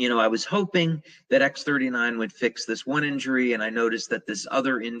 you know, I was hoping that X39 would fix this one injury, and I noticed that this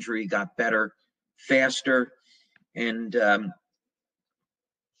other injury got better faster. And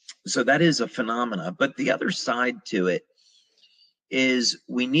so that is a phenomena. But the other side to it is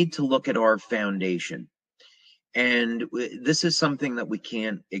we need to look at our foundation. And this is something that we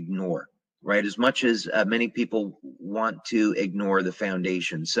can't ignore, right? As much as many people want to ignore the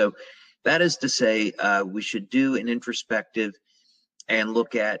foundation. So that is to say, we should do an introspective and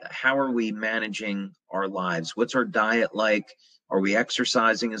look at how are we managing our lives? What's our diet like? Are we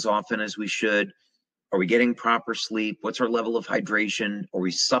exercising as often as we should? Are we getting proper sleep? What's our level of hydration? Are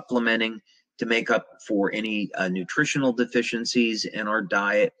we supplementing to make up for any nutritional deficiencies in our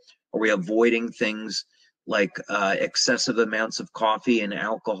diet? Are we avoiding things like excessive amounts of coffee and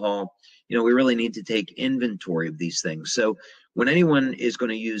alcohol? You know, we really need to take inventory of these things. So when anyone is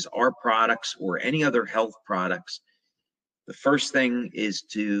going to use our products or any other health products, the first thing is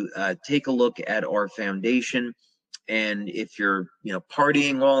to take a look at our foundation. And if you're, you know,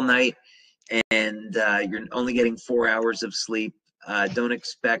 partying all night and you're only getting 4 hours of sleep, don't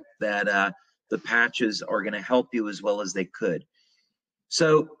expect that the patches are going to help you as well as they could.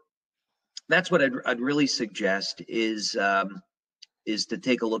 So that's what I'd really suggest is to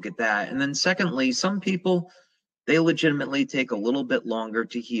take a look at that. And then secondly, some people, they legitimately take a little bit longer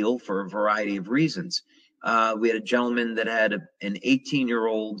to heal for a variety of reasons. We had a gentleman that had an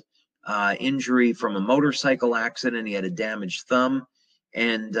 18-year-old injury from a motorcycle accident. He had a damaged thumb,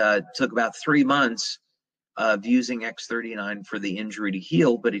 and took about 3 months of using X39 for the injury to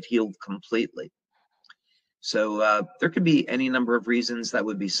heal, but it healed completely. So there could be any number of reasons. That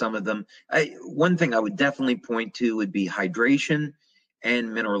would be some of them. One thing I would definitely point to would be hydration and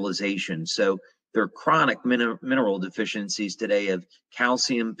mineralization. So there are chronic mineral deficiencies today of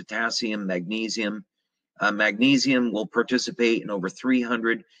calcium, potassium, magnesium. Magnesium will participate in over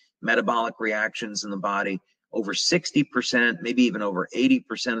 300 metabolic reactions in the body. Over 60%, maybe even over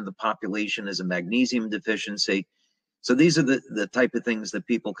 80% of the population is a magnesium deficiency. So these are the type of things that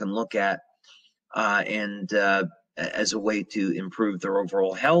people can look at and as a way to improve their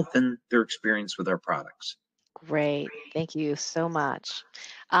overall health and their experience with our products. Great. Thank you so much.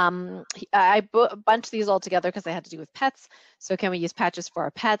 I bunched these all together because they had to do with pets. So can we use patches for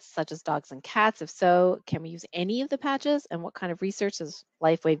our pets, such as dogs and cats? If so, can we use any of the patches? And what kind of research has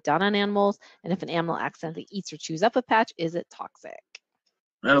LifeWave done on animals? And if an animal accidentally eats or chews up a patch, is it toxic?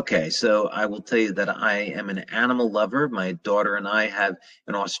 Okay, so I will tell you that I am an animal lover. My daughter and I have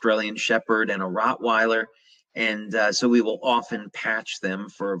an Australian Shepherd and a Rottweiler, and so we will often patch them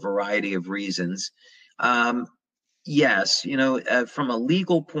for a variety of reasons. Yes, you know, from a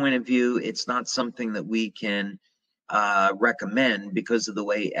legal point of view, it's not something that we can recommend because of the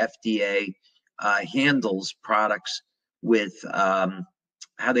way FDA handles products with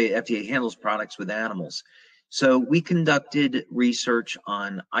how the FDA handles products with animals. So we conducted research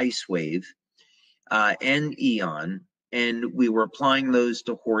on IceWave and Eon, and we were applying those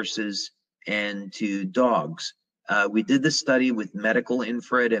to horses and to dogs. We did the study with medical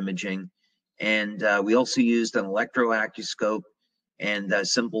infrared imaging, and we also used an electroacuoscope and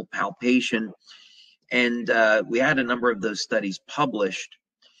simple palpation. And we had a number of those studies published.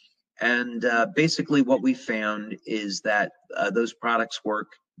 And basically what we found is that those products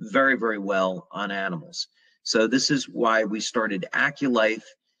work very, very well on animals. So this is why we started AccuLife.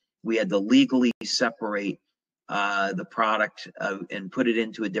 We had to legally separate the product and put it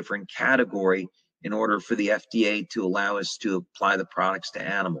into a different category in order for the FDA to allow us to apply the products to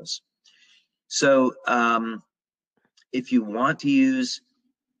animals. So if you want to use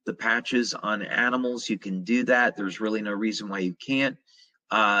the patches on animals, you can do that. There's really no reason why you can't.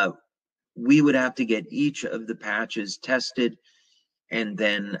 We would have to get each of the patches tested and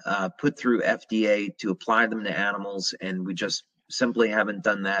then put through FDA to apply them to animals, and we just simply haven't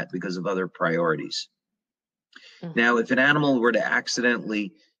done that because of other priorities. Mm-hmm. Now, if an animal were to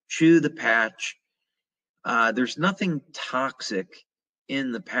accidentally chew the patch, there's nothing toxic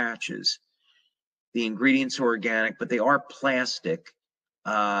in the patches. The ingredients are organic, but they are plastic.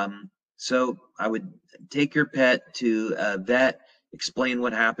 So I would take your pet to a vet, explain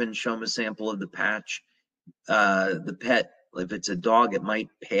what happened, show them a sample of the patch. The pet, if it's a dog, it might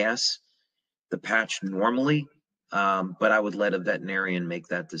pass the patch normally, but I would let a veterinarian make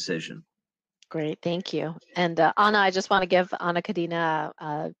that decision. Great, thank you. And Anna, I just want to give Anna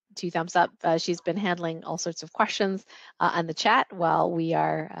Kadina 2 thumbs up. She's been handling all sorts of questions on the chat while we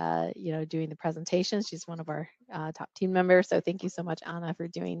are, doing the presentation. She's one of our top team members, so thank you so much, Anna, for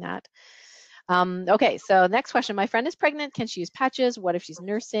doing that. Okay, so next question. My friend is pregnant. Can she use patches? What if she's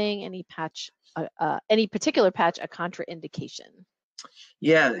nursing? Any particular patch a contraindication?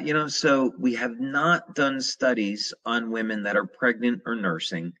 Yeah, so we have not done studies on women that are pregnant or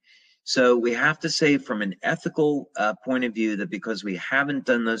nursing. So we have to say from an ethical point of view that because we haven't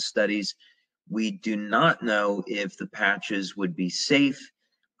done those studies, we do not know if the patches would be safe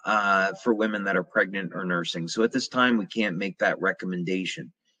for women that are pregnant or nursing. So at this time, we can't make that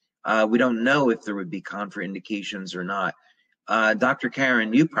recommendation. We don't know if there would be contraindications or not. Dr.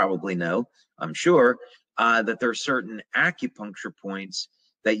 Karen, you probably know, I'm sure, that there are certain acupuncture points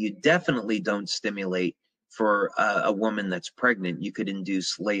that you definitely don't stimulate for a woman that's pregnant. You could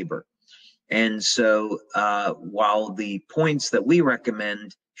induce labor. And so while the points that we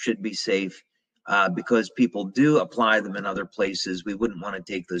recommend should be safe, because people do apply them in other places, we wouldn't want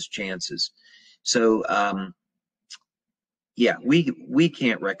to take those chances. So yeah, we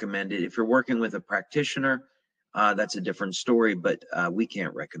can't recommend it. If you're working with a practitioner, that's a different story, but we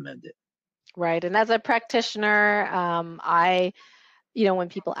can't recommend it. Right, and as a practitioner, when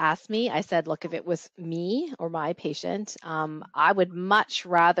people ask me, I said, look, if it was me or my patient, I would much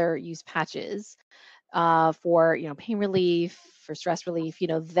rather use patches for, pain relief, for stress relief,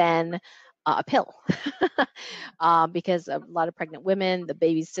 than a pill. Because a lot of pregnant women, the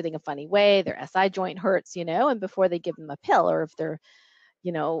baby's sitting a funny way, their SI joint hurts, and before they give them a pill, or if they're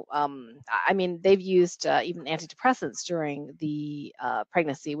they've used even antidepressants during the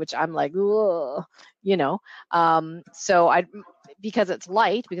pregnancy, which I'm like, ugh, so because it's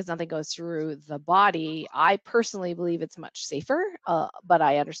light, because nothing goes through the body, I personally believe it's much safer, but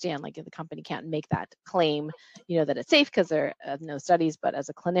I understand like if the company can't make that claim, that it's safe because there are no studies, but as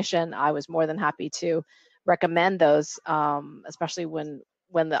a clinician, I was more than happy to recommend those, especially when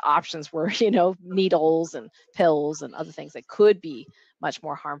the options were, needles and pills and other things that could be much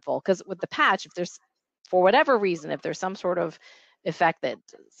more harmful. Because with the patch, if there's, for whatever reason, if there's some sort of effect that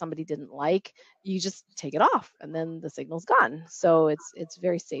somebody didn't like, you just take it off and then the signal's gone. So it's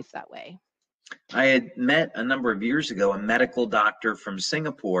very safe that way. I had met a number of years ago a medical doctor from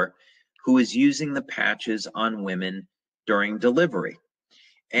Singapore who was using the patches on women during delivery.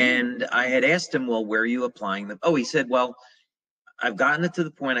 And I had asked him, well, where are you applying them? Oh, he said, well, I've gotten it to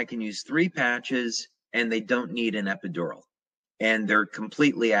the point I can use 3 patches and they don't need an epidural and they're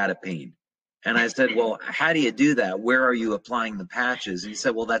completely out of pain. And I said, well, how do you do that? Where are you applying the patches? And he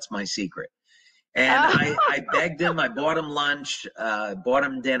said, well, that's my secret. And I begged him, I bought him lunch, bought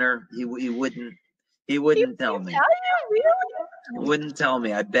him dinner. He wouldn't tell me. He wouldn't tell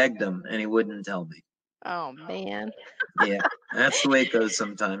me. I begged him and he wouldn't tell me. Oh man. Yeah, that's the way it goes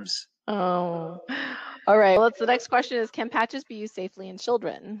sometimes. Oh. All right. Well, the next question is, can patches be used safely in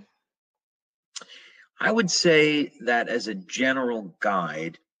children? I would say that as a general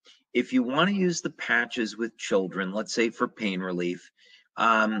guide, if you want to use the patches with children, let's say for pain relief,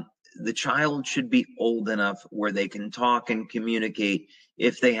 the child should be old enough where they can talk and communicate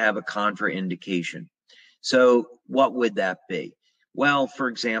if they have a contraindication. So what would that be? Well, for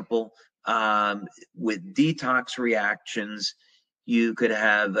example, With detox reactions, you could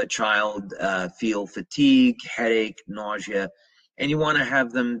have a child feel fatigue, headache, nausea, and you want to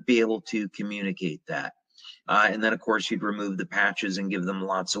have them be able to communicate that. And then, of course, you'd remove the patches and give them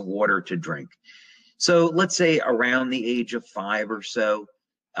lots of water to drink. So let's say around the age of 5 or so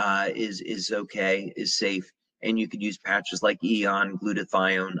is okay, is safe. And you could use patches like Eon,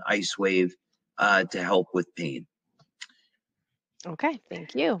 glutathione, LifeWave to help with pain. Okay,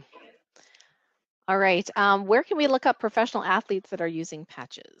 thank you. All right, where can we look up professional athletes that are using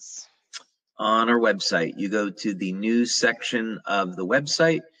patches? On our website, you go to the news section of the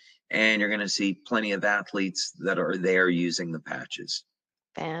website, and you're going to see plenty of athletes that are there using the patches.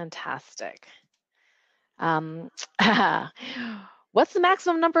 Fantastic. What's the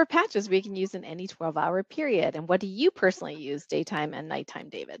maximum number of patches we can use in any 12-hour period? And what do you personally use daytime and nighttime,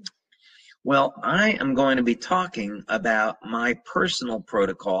 David? Well, I am going to be talking about my personal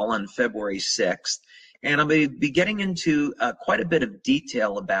protocol on February 6th, and I'll be getting into quite a bit of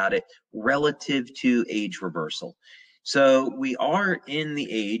detail about it relative to age reversal. So we are in the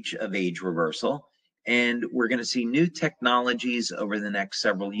age of age reversal, and we're going to see new technologies over the next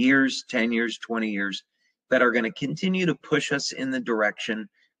several years, 10 years, 20 years, that are going to continue to push us in the direction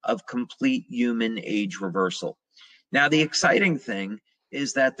of complete human age reversal. Now, the exciting thing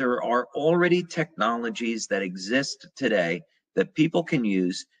is that there are already technologies that exist today that people can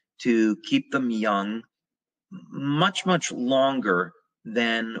use to keep them young much, much longer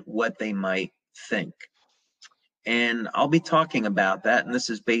than what they might think. And I'll be talking about that, and this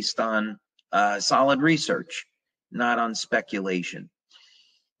is based on solid research, not on speculation.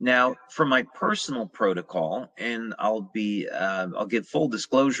 Now, for my personal protocol, and I'll give full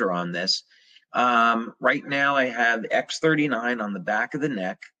disclosure on this. Right now, I have X39 on the back of the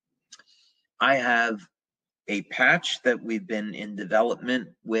neck. I have a patch that we've been in development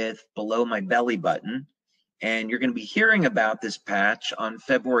with below my belly button, and you're going to be hearing about this patch on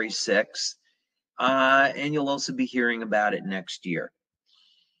February 6th, and you'll also be hearing about it next year.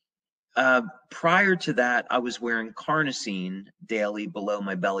 Prior to that, I was wearing carnosine daily below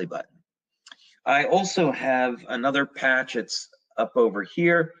my belly button. I also have another patch. It's up over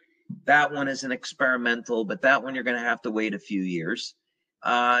here. That one is an experimental, but that one you're going to have to wait a few years.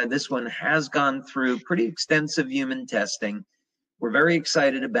 This one has gone through pretty extensive human testing. We're very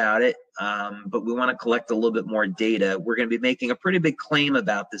excited about it, but we want to collect a little bit more data. We're going to be making a pretty big claim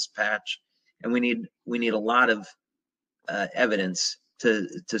about this patch, and we need a lot of evidence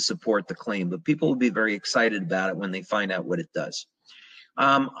to support the claim, but people will be very excited about it when they find out what it does.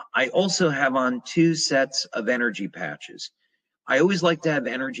 I also have on 2 sets of energy patches. I always like to have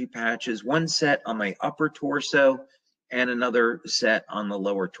energy patches, one set on my upper torso and another set on the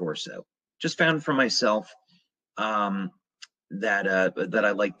lower torso. Just found for myself that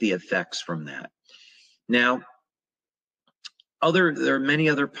I like the effects from that. Now, there are many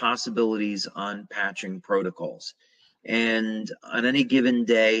other possibilities on patching protocols. And on any given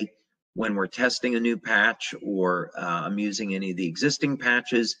day, when we're testing a new patch or I'm using any of the existing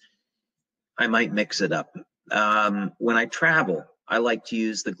patches, I might mix it up. When I travel, I like to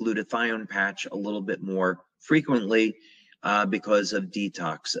use the glutathione patch a little bit more frequently because of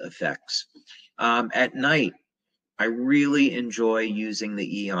detox effects. At night, I really enjoy using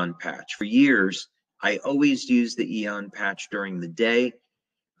the Eon patch. For years, I always use the Eon patch during the day,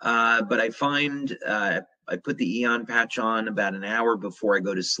 but I find I put the Eon patch on about an hour before I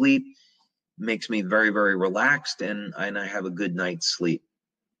go to sleep. Makes me very, very relaxed, and I have a good night's sleep.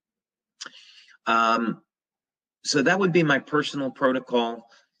 So that would be my personal protocol.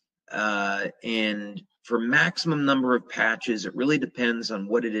 And for maximum number of patches, it really depends on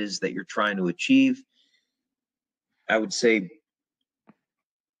what it is that you're trying to achieve. I would say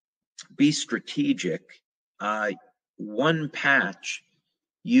be strategic. One patch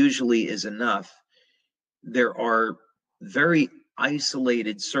usually is enough. There are very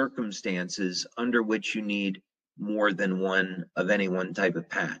isolated circumstances under which you need more than one of any one type of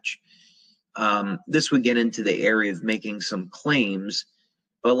patch. This would get into the area of making some claims,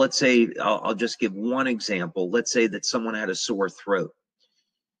 but let's say, I'll just give one example. Let's say that someone had a sore throat.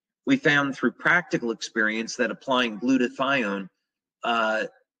 We found through practical experience that applying glutathione,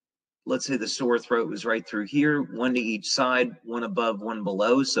 let's say the sore throat was right through here, 1 to each side, 1 above, 1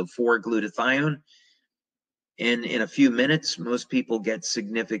 below, so 4 glutathione. In a few minutes, most people get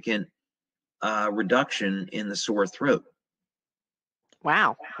significant reduction in the sore throat.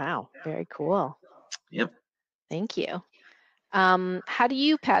 Wow, very cool. Yep. Thank you. How do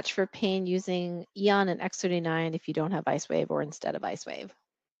you patch for pain using Eon and X39 if you don't have LifeWave or instead of LifeWave?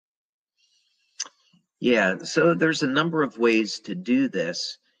 Yeah, so there's a number of ways to do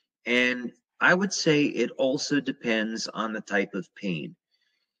this. And I would say it also depends on the type of pain.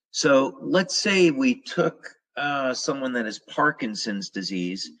 So let's say we took someone that has Parkinson's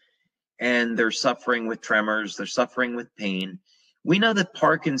disease and they're suffering with tremors, they're suffering with pain. We know that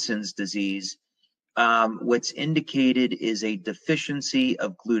Parkinson's disease, what's indicated is a deficiency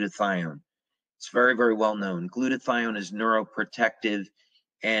of glutathione. It's very, very well known. Glutathione is neuroprotective,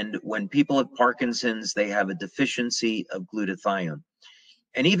 and when people have Parkinson's, they have a deficiency of glutathione.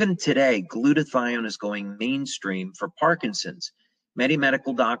 And even today, glutathione is going mainstream for Parkinson's. Many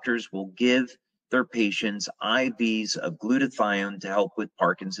medical doctors will give their patients IVs of glutathione to help with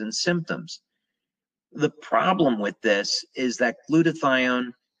Parkinson's symptoms. The problem with this is that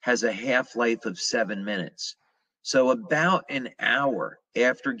glutathione has a half-life of 7 minutes. So about an hour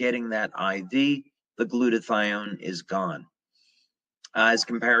after getting that IV, the glutathione is gone. As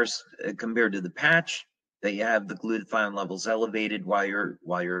compared to the patch, that you have the glutathione levels elevated while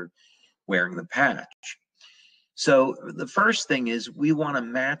you're wearing the patch. So the first thing is we want to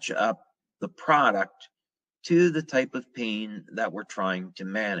match up the product to the type of pain that we're trying to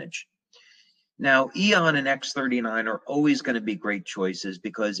manage. Now, Eon and X39 are always going to be great choices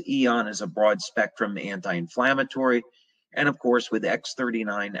because Eon is a broad spectrum anti-inflammatory. And of course, with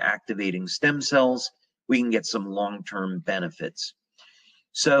X39 activating stem cells, we can get some long-term benefits.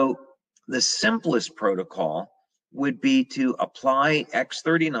 So the simplest protocol would be to apply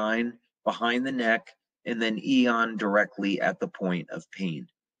X39 behind the neck and then Eon directly at the point of pain.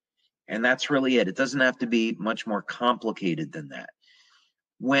 And that's really it. It doesn't have to be much more complicated than that.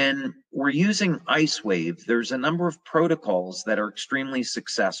 When we're using LifeWave, there's a number of protocols that are extremely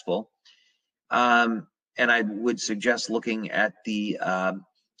successful. And I would suggest looking at the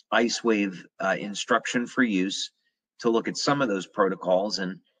LifeWave instruction for use to look at some of those protocols.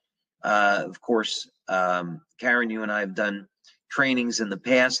 And of course, Karen, you and I have done trainings in the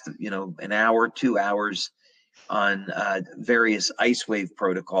past, an hour, 2 hours on various LifeWave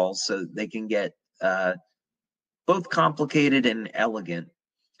protocols, so they can get both complicated and elegant.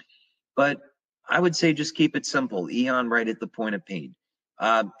 But I would say just keep it simple. Eon right at the point of pain.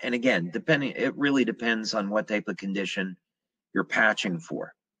 And again, it really depends on what type of condition you're patching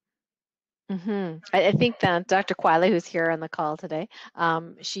for. Mm-hmm. I think that Dr. Quila, who's here on the call today,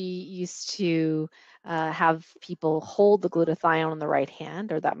 she used to have people hold the glutathione in the right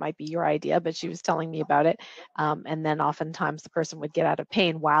hand, or that might be your idea, but she was telling me about it. And then oftentimes the person would get out of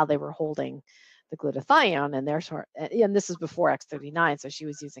pain while they were holding the glutathione, and this is before X39, so she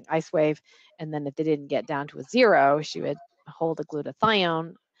was using LifeWave, and then if they didn't get down to a 0, she would hold the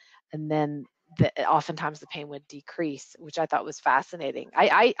glutathione, and then oftentimes the pain would decrease, which I thought was fascinating.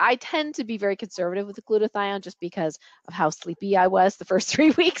 I tend to be very conservative with the glutathione just because of how sleepy I was the first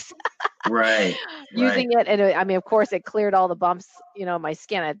 3 weeks. Right. Using it, and I mean, of course, it cleared all the bumps, in my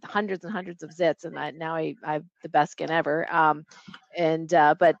skin. I had hundreds and hundreds of zits, and now I have the best skin ever.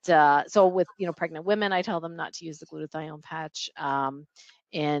 So with pregnant women, I tell them not to use the glutathione patch.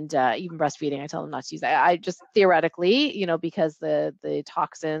 And even breastfeeding, I tell them not to use that. I just theoretically, because the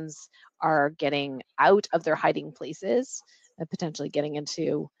toxins are getting out of their hiding places and potentially getting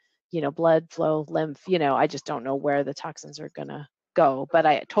into, blood flow, lymph. I just don't know where the toxins are gonna go. But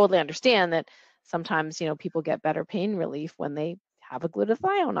I totally understand that sometimes, people get better pain relief when they have a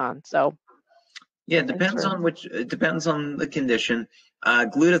glutathione on. So yeah, it depends on the condition.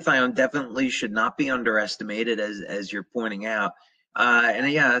 Glutathione definitely should not be underestimated, as you're pointing out.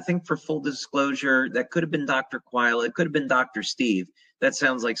 And yeah, I think for full disclosure, that could have been Dr. Quile. It could have been Dr. Steve. That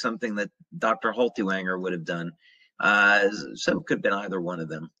sounds like something that Dr. Holtewanger would have done. So it could have been either one of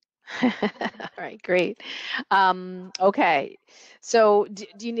them. All right, great. Okay, so do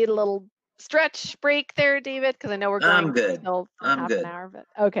you need a little stretch break there, David? Because I know we're going I'm good. Until I'm half good. an hour, but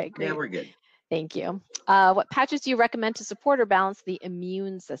okay, great. Yeah, we're good. Thank you. What patches do you recommend to support or balance the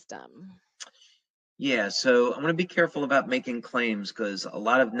immune system? Yeah, so I'm going to be careful about making claims because a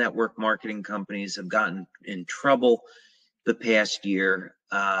lot of network marketing companies have gotten in trouble the past year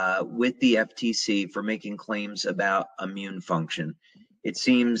with the FTC for making claims about immune function. It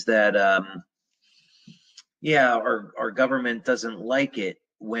seems that, our government doesn't like it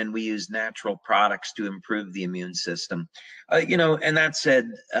when we use natural products to improve the immune system. And that said,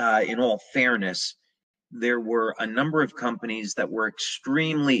 in all fairness, there were a number of companies that were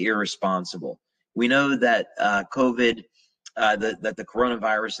extremely irresponsible. We know that COVID, that the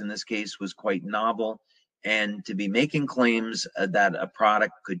coronavirus in this case was quite novel, and to be making claims that a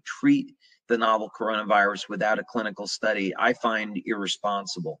product could treat the novel coronavirus without a clinical study, I find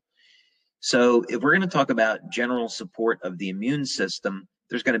irresponsible. So if we're going to talk about general support of the immune system,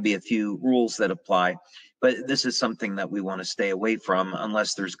 there's going to be a few rules that apply. But this is something that we want to stay away from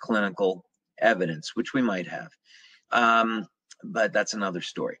unless there's clinical evidence, which we might have. But that's another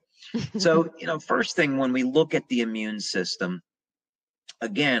story. So, first thing, when we look at the immune system,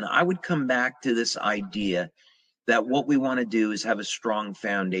 again, I would come back to this idea that what we want to do is have a strong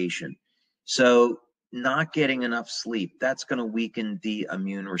foundation. So not getting enough sleep, that's going to weaken the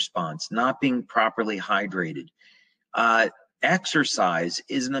immune response. Not being properly hydrated. Exercise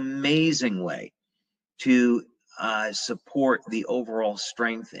is an amazing way to support the overall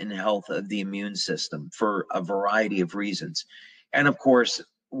strength and health of the immune system for a variety of reasons. And of course,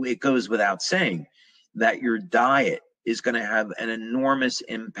 it goes without saying that your diet is going to have an enormous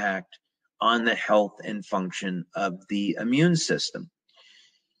impact on the health and function of the immune system.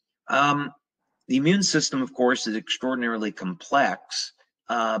 The immune system, of course, is extraordinarily complex,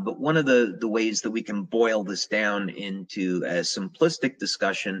 but one of the ways that we can boil this down into a simplistic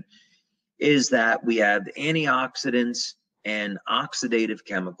discussion is that we have antioxidants and oxidative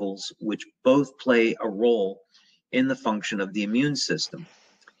chemicals, which both play a role in the function of the immune system.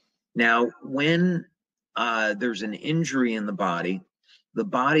 Now, when there's an injury in the body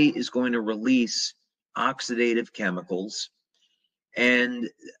is going to release oxidative chemicals, and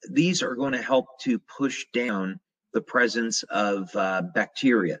these are going to help to push down the presence of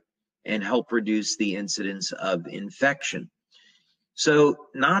bacteria and help reduce the incidence of infection. So,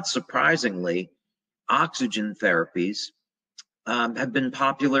 not surprisingly, oxygen therapies have been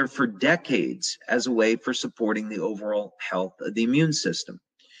popular for decades as a way for supporting the overall health of the immune system.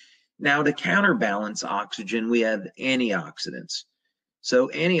 Now, to counterbalance oxygen, we have antioxidants. So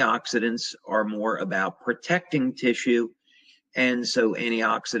antioxidants are more about protecting tissue, and so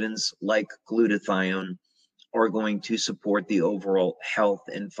antioxidants like glutathione are going to support the overall health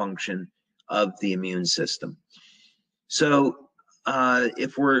and function of the immune system. So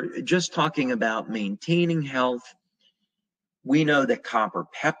if we're just talking about maintaining health, we know that copper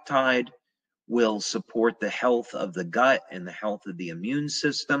peptide will support the health of the gut and the health of the immune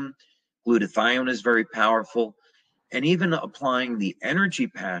system. Glutathione is very powerful. And even applying the energy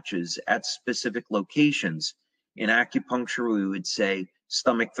patches at specific locations. In acupuncture, we would say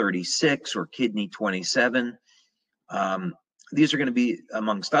stomach 36 or kidney 27. These are going to be,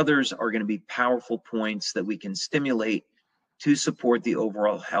 amongst others, are going to be powerful points that we can stimulate to support the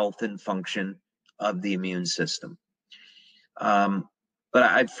overall health and function of the immune system. But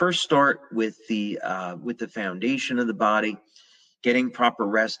I'd first start with the foundation of the body, getting proper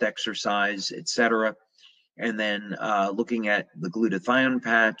rest, exercise, etc., and then looking at the glutathione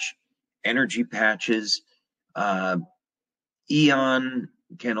patch, energy patches. EON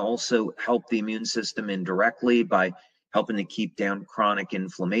can also help the immune system indirectly by helping to keep down chronic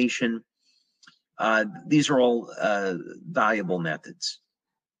inflammation. These are all valuable methods.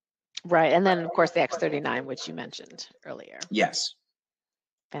 Right, and then of course the X39, which you mentioned earlier. Yes.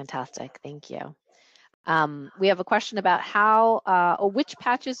 Fantastic, thank you. We have a question about which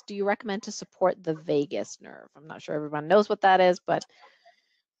patches do you recommend to support the vagus nerve? I'm not sure everyone knows what that is, but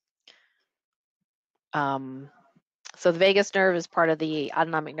so the vagus nerve is part of the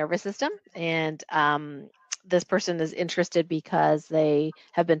autonomic nervous system, and this person is interested because they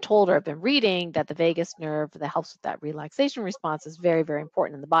have been told or have been reading that the vagus nerve that helps with that relaxation response is very, very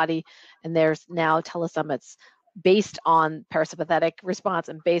important in the body, and there's now telesummits based on parasympathetic response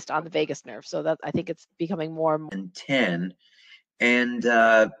and based on the vagus nerve. So that I think it's becoming more and more. 10, and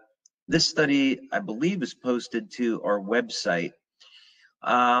this study, I believe, is posted to our website.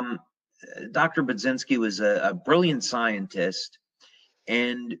 Dr. Budzinski was a brilliant scientist,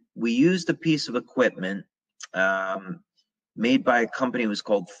 and we used a piece of equipment made by a company that was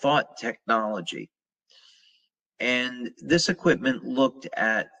called Thought Technology. And this equipment looked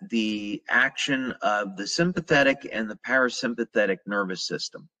at the action of the sympathetic and the parasympathetic nervous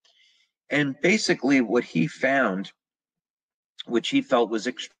system. And basically what he found, which he felt was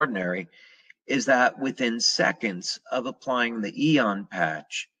extraordinary, is that within seconds of applying the EON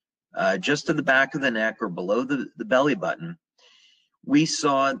patch, just to the back of the neck or below the belly button, we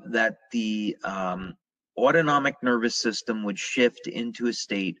saw that the autonomic nervous system would shift into a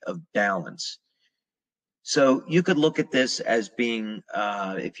state of balance. So you could look at this as being,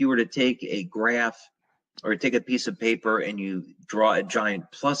 if you were to take a graph or take a piece of paper and you draw a giant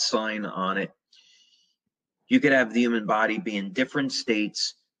plus sign on it, you could have the human body be in different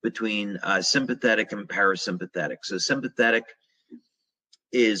states between sympathetic and parasympathetic. So sympathetic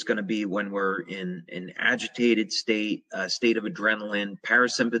is going to be when we're in an agitated state, a state of adrenaline.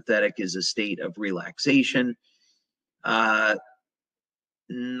 Parasympathetic is a state of relaxation.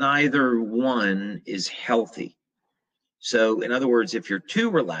 Neither one is healthy. So in other words, if you're too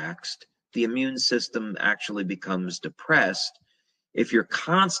relaxed, the immune system actually becomes depressed. If you're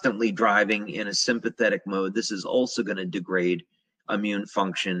constantly driving in a sympathetic mode, this is also going to degrade immune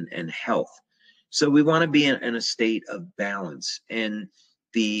function and health. So we want to be in a state of balance. And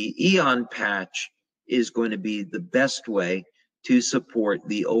the Eon patch is going to be the best way to support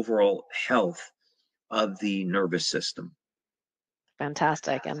the overall health of the nervous system.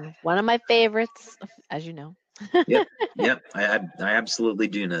 Fantastic. And one of my favorites, as you know. Yep, I absolutely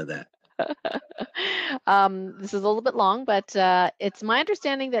do know that. This is a little bit long, but it's my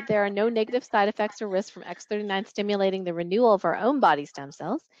understanding that there are no negative side effects or risks from X39 stimulating the renewal of our own body stem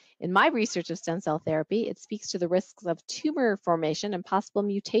cells. In my research of stem cell therapy, it speaks to the risks of tumor formation and possible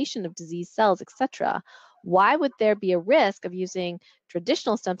mutation of disease cells, etc. Why would there be a risk of using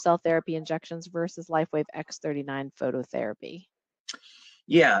traditional stem cell therapy injections versus LifeWave X39 phototherapy?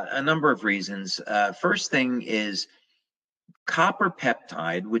 Yeah, a number of reasons. First thing is copper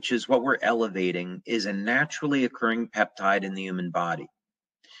peptide, which is what we're elevating, is a naturally occurring peptide in the human body.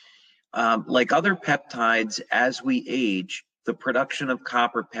 Like other peptides, as we age, the production of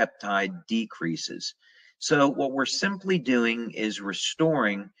copper peptide decreases. So what we're simply doing is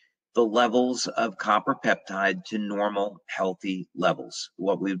restoring the levels of copper peptide to normal, healthy levels,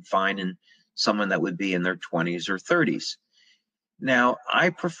 what we would find in someone that would be in their 20s or 30s. Now, I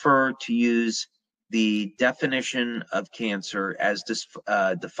prefer to use the definition of cancer as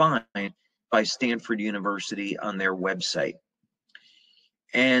defined by Stanford University on their website.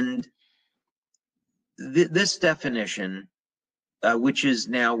 And this definition, which is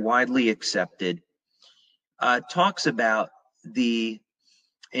now widely accepted, talks about the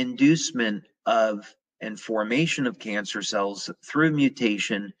inducement of and formation of cancer cells through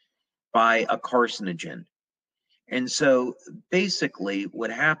mutation by a carcinogen. And so basically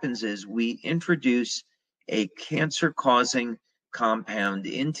what happens is we introduce a cancer-causing compound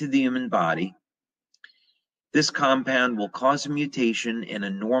into the human body. This compound will cause a mutation in a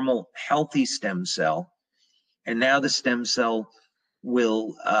normal, healthy stem cell. And now the stem cell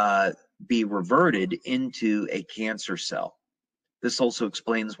will be reverted into a cancer cell. This also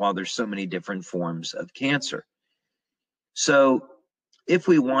explains why there's so many different forms of cancer. So if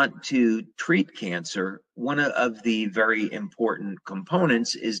we want to treat cancer, one of the very important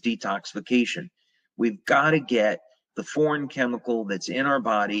components is detoxification. We've got to get the foreign chemical that's in our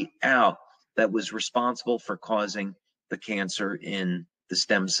body out that was responsible for causing the cancer in the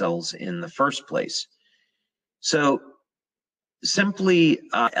stem cells in the first place. So simply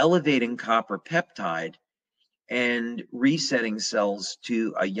elevating copper peptide and resetting cells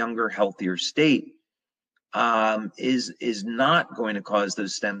to a younger, healthier state is not going to cause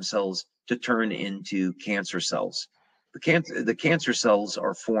those stem cells to turn into cancer cells. The cancer cells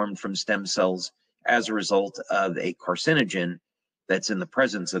are formed from stem cells as a result of a carcinogen that's in the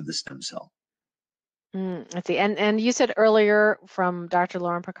presence of the stem cell. I see. And you said earlier from Dr.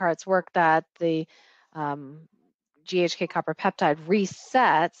 Lauren Picard's work that the GHK copper peptide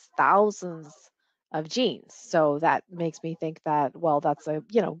resets thousands of genes. So that makes me think that, well, that's a,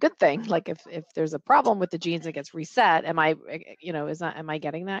 good thing. Like if there's a problem with the genes, it gets reset. Am I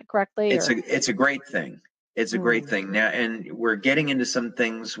getting that correctly? It's a great thing. It's a great thing now. And we're getting into some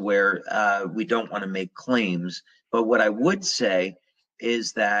things where we don't want to make claims, but what I would say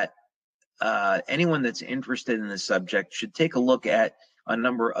is that anyone that's interested in the subject should take a look at a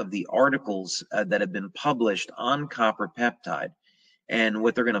number of the articles that have been published on copper peptide. And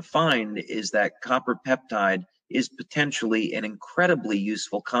what they're going to find is that copper peptide is potentially an incredibly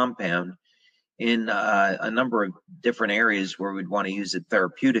useful compound in a number of different areas where we'd want to use it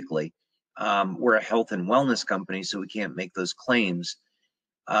therapeutically. We're a health and wellness company, so we can't make those claims.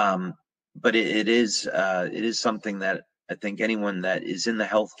 But it is something that I think anyone that is in the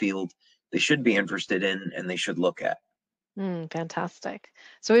health field, they should be interested in and they should look at. Fantastic.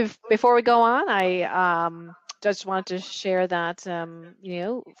 So before we go on, I just wanted to share that,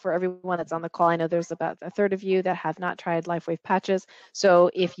 for everyone that's on the call, I know there's about a third of you that have not tried LifeWave patches. So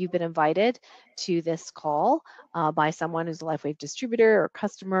if you've been invited to this call by someone who's a LifeWave distributor or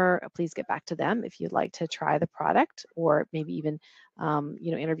customer, please get back to them if you'd like to try the product or maybe even,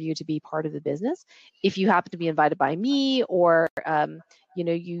 interview to be part of the business. If you happen to be invited by me or,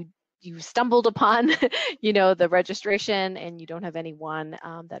 you stumbled upon, the registration and you don't have anyone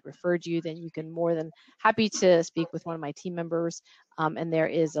that referred you, then you can more than happy to speak with one of my team members. And there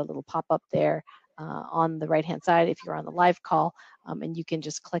is a little pop-up there on the right-hand side if you're on the live call, and you can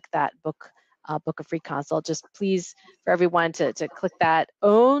just click that book a free consult. Just please, for everyone to click that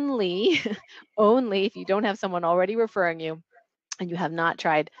only if you don't have someone already referring you and you have not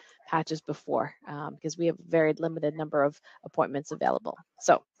tried patches before, because we have a very limited number of appointments available.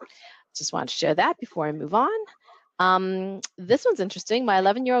 So just want to share that before I move on. This one's interesting. My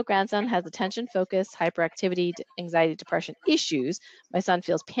 11-year-old grandson has attention, focus, hyperactivity, anxiety, depression issues. My son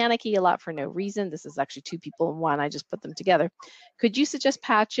feels panicky a lot for no reason. This is actually two people in one. I just put them together. Could you suggest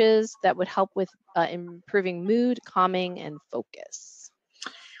patches that would help with improving mood, calming, and focus?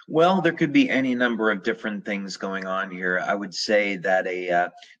 Well, there could be any number of different things going on here. I would say that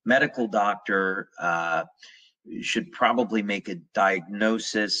a medical doctor should probably make a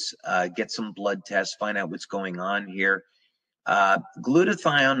diagnosis, get some blood tests, find out what's going on here.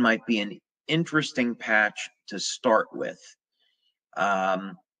 Glutathione might be an interesting patch to start with.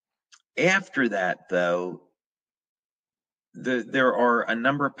 After that, though, there are a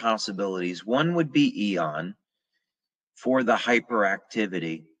number of possibilities. One would be Eon for the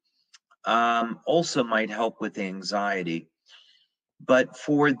hyperactivity. Also might help with anxiety. But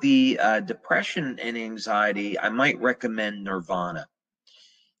for the depression and anxiety, I might recommend Nirvana.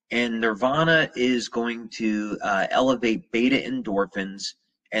 And Nirvana is going to elevate beta endorphins,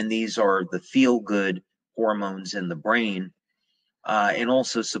 and these are the feel-good hormones in the brain, and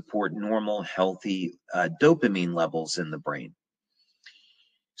also support normal, healthy dopamine levels in the brain.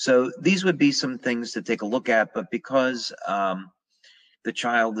 So these would be some things to take a look at, but because the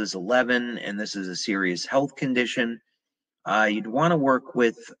child is 11 and this is a serious health condition, you'd want to work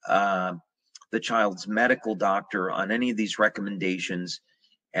with the child's medical doctor on any of these recommendations,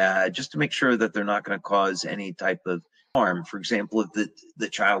 just to make sure that they're not going to cause any type of harm. For example, if the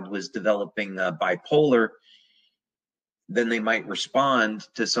child was developing bipolar, then they might respond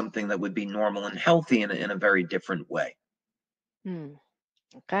to something that would be normal and healthy in a very different way.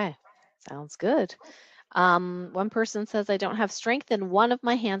 Okay, sounds good. One person says, I don't have strength in one of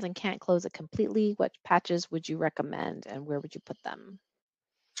my hands and can't close it completely. What patches would you recommend and where would you put them?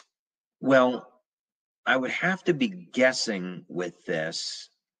 Well, I would have to be guessing with this,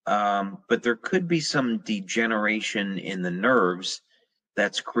 but there could be some degeneration in the nerves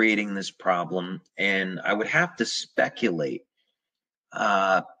that's creating this problem, and I would have to speculate.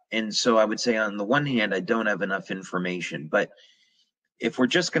 And so I would say, on the one hand, I don't have enough information, but if we're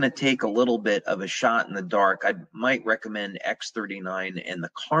just going to take a little bit of a shot in the dark, I might recommend X39 and the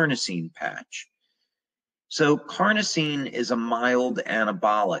carnosine patch. So carnosine is a mild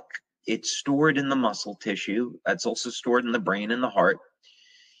anabolic. It's stored in the muscle tissue. That's also stored in the brain and the heart.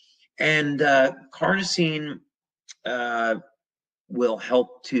 And carnosine will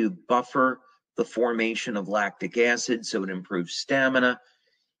help to buffer the formation of lactic acid, so it improves stamina,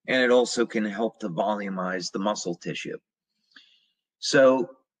 and it also can help to volumize the muscle tissue. So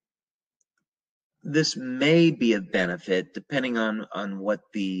this may be of benefit depending on what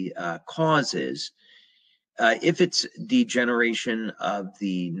the cause is. If it's degeneration of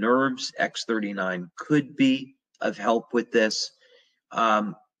the nerves, X39 could be of help with this.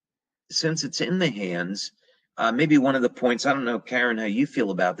 Since it's in the hands, maybe one of the points, I don't know, Karen, how you feel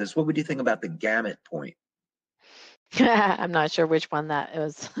about this. What would you think about the gamut point? I'm not sure which one that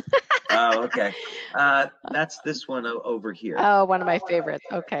is. Oh, okay. That's this one over here. Oh, one of my favorites.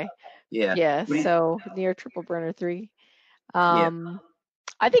 Okay. Yeah. Yeah. So near triple burner 3. Yeah.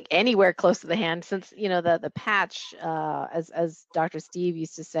 I think anywhere close to the hand, since the patch, as Dr. Steve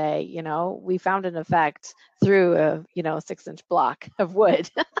used to say, we found an effect through a 6-inch block of wood.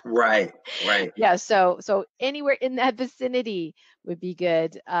 Right. Yeah. So anywhere in that vicinity would be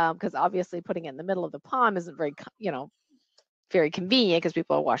good, because obviously putting it in the middle of the palm isn't very very convenient, because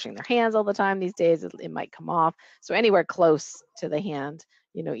people are washing their hands all the time these days. It might come off. So anywhere close to the hand,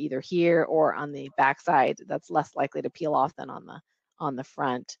 either here or on the backside, that's less likely to peel off than on the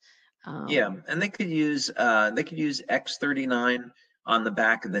front. Yeah, and they could use X39 on the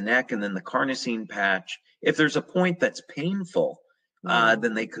back of the neck, and then the carnosine patch. If there's a point that's painful,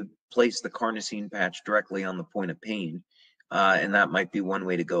 then they could place the carnosine patch directly on the point of pain, and that might be one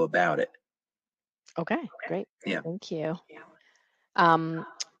way to go about it. Okay, great. Yeah. Thank you.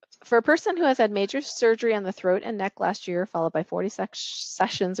 For a person who has had major surgery on the throat and neck last year, followed by 40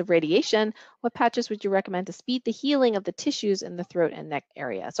 sessions of radiation, what patches would you recommend to speed the healing of the tissues in the throat and neck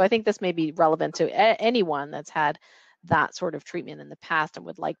area? So I think this may be relevant to anyone that's had that sort of treatment in the past and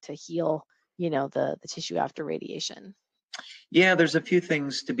would like to heal, the tissue after radiation. Yeah, there's a few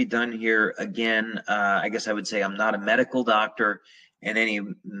things to be done here. Again, I guess I would say I'm not a medical doctor, and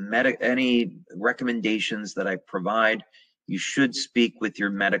any recommendations that I provide, you should speak with your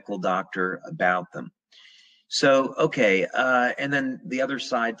medical doctor about them. So, okay, and then the other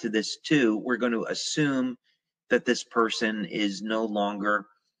side to this too, we're going to assume that this person is no longer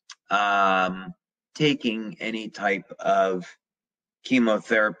taking any type of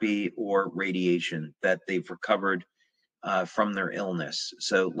chemotherapy or radiation, that they've recovered from their illness.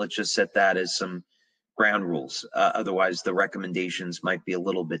 So let's just set that as some ground rules. Otherwise, the recommendations might be a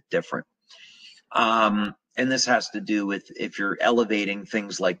little bit different. And this has to do with if you're elevating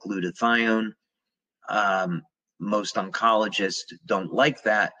things like glutathione. Most oncologists don't like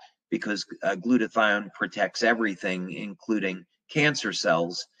that because glutathione protects everything, including cancer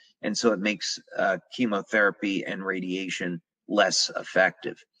cells, and so it makes chemotherapy and radiation less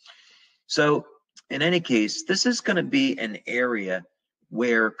effective. So in any case, this is going to be an area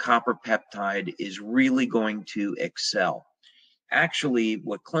where copper peptide is really going to excel. Actually,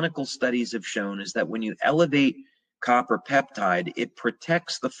 what clinical studies have shown is that when you elevate copper peptide, it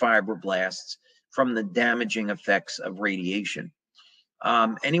protects the fibroblasts from the damaging effects of radiation.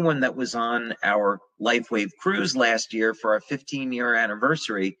 Anyone that was on our LifeWave cruise last year for our 15-year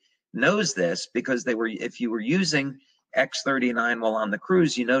anniversary knows this, because they were, if you were using X39 while on the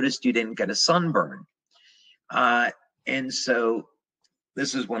cruise, you noticed you didn't get a sunburn. And so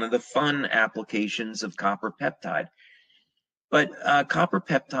this is one of the fun applications of copper peptide. But copper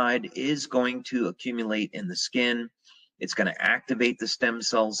peptide is going to accumulate in the skin. It's going to activate the stem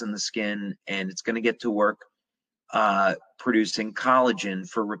cells in the skin, and it's going to get to work producing collagen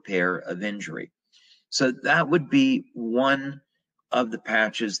for repair of injury. So that would be one of the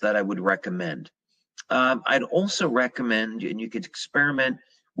patches that I would recommend. I'd also recommend, and you could experiment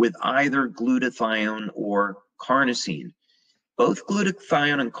with either glutathione or carnosine. Both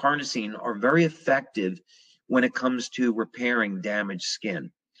glutathione and carnosine are very effective when it comes to repairing damaged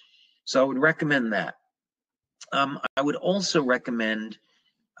skin. So I would recommend that. I would also recommend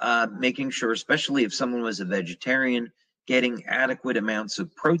making sure, especially if someone was a vegetarian, getting adequate amounts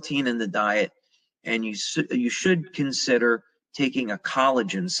of protein in the diet, and you should consider taking a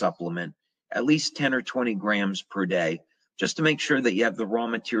collagen supplement, at least 10 or 20 grams per day, just to make sure that you have the raw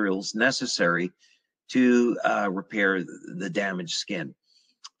materials necessary to repair the damaged skin.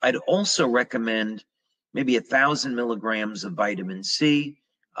 I'd also recommend maybe 1,000 milligrams of vitamin C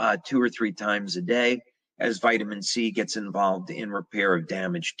 2 or 3 times a day, as vitamin C gets involved in repair of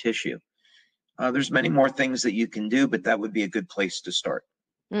damaged tissue. There's many more things that you can do, but that would be a good place to start.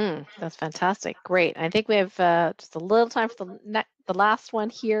 That's fantastic. Great. I think we have just a little time for the last one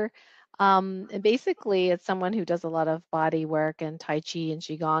here. And basically, it's someone who does a lot of body work and Tai Chi and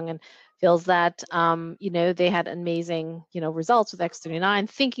Qigong, and feels that, they had amazing, results with X39,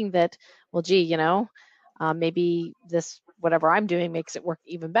 thinking that, well, gee, maybe this, whatever I'm doing makes it work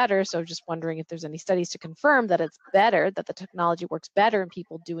even better. So just wondering if there's any studies to confirm that it's better, that the technology works better in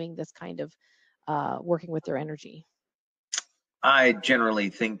people doing this kind of working with their energy. I generally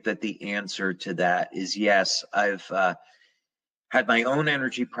think that the answer to that is yes. I've had my own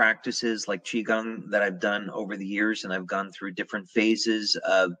energy practices like Qigong that I've done over the years, and I've gone through different phases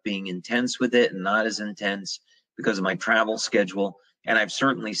of being intense with it and not as intense because of my travel schedule. And I've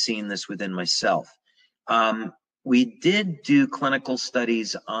certainly seen this within myself. We did do clinical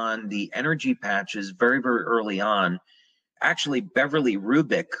studies on the energy patches very, very early on. Actually, Beverly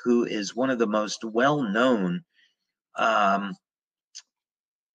Rubik, who is one of the most well-known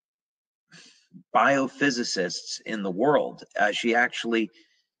biophysicists in the world, she actually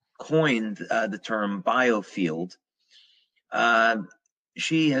coined the term biofield.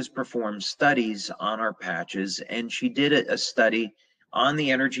 She has performed studies on our patches, and she did a study on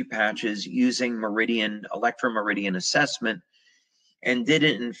the energy patches using electromeridian assessment, and did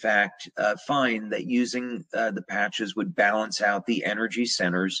in fact find that using the patches would balance out the energy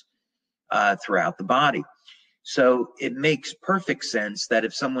centers throughout the body. So it makes perfect sense that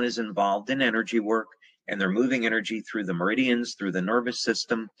if someone is involved in energy work and they're moving energy through the meridians, through the nervous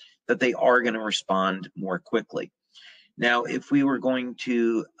system, that they are going to respond more quickly. Now, if we were going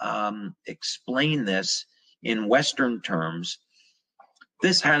to explain this in Western terms,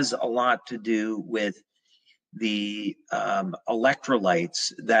 this has a lot to do with the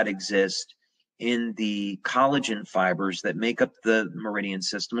electrolytes that exist in the collagen fibers that make up the meridian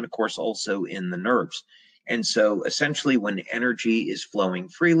system, and of course also in the nerves. And so essentially when energy is flowing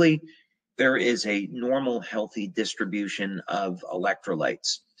freely, there is a normal healthy distribution of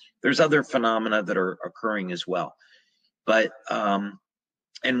electrolytes. There's other phenomena that are occurring as well. But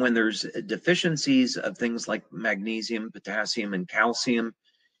and when there's deficiencies of things like magnesium, potassium, and calcium,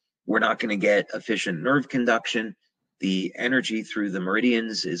 we're not going to get efficient nerve conduction. The energy through the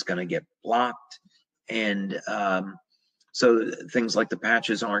meridians is going to get blocked. And so things like the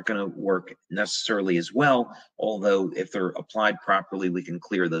patches aren't going to work necessarily as well, although if they're applied properly, we can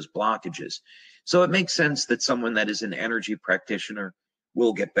clear those blockages. So it makes sense that someone that is an energy practitioner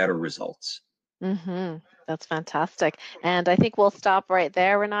will get better results. That's fantastic. And I think we'll stop right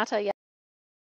there, Renata.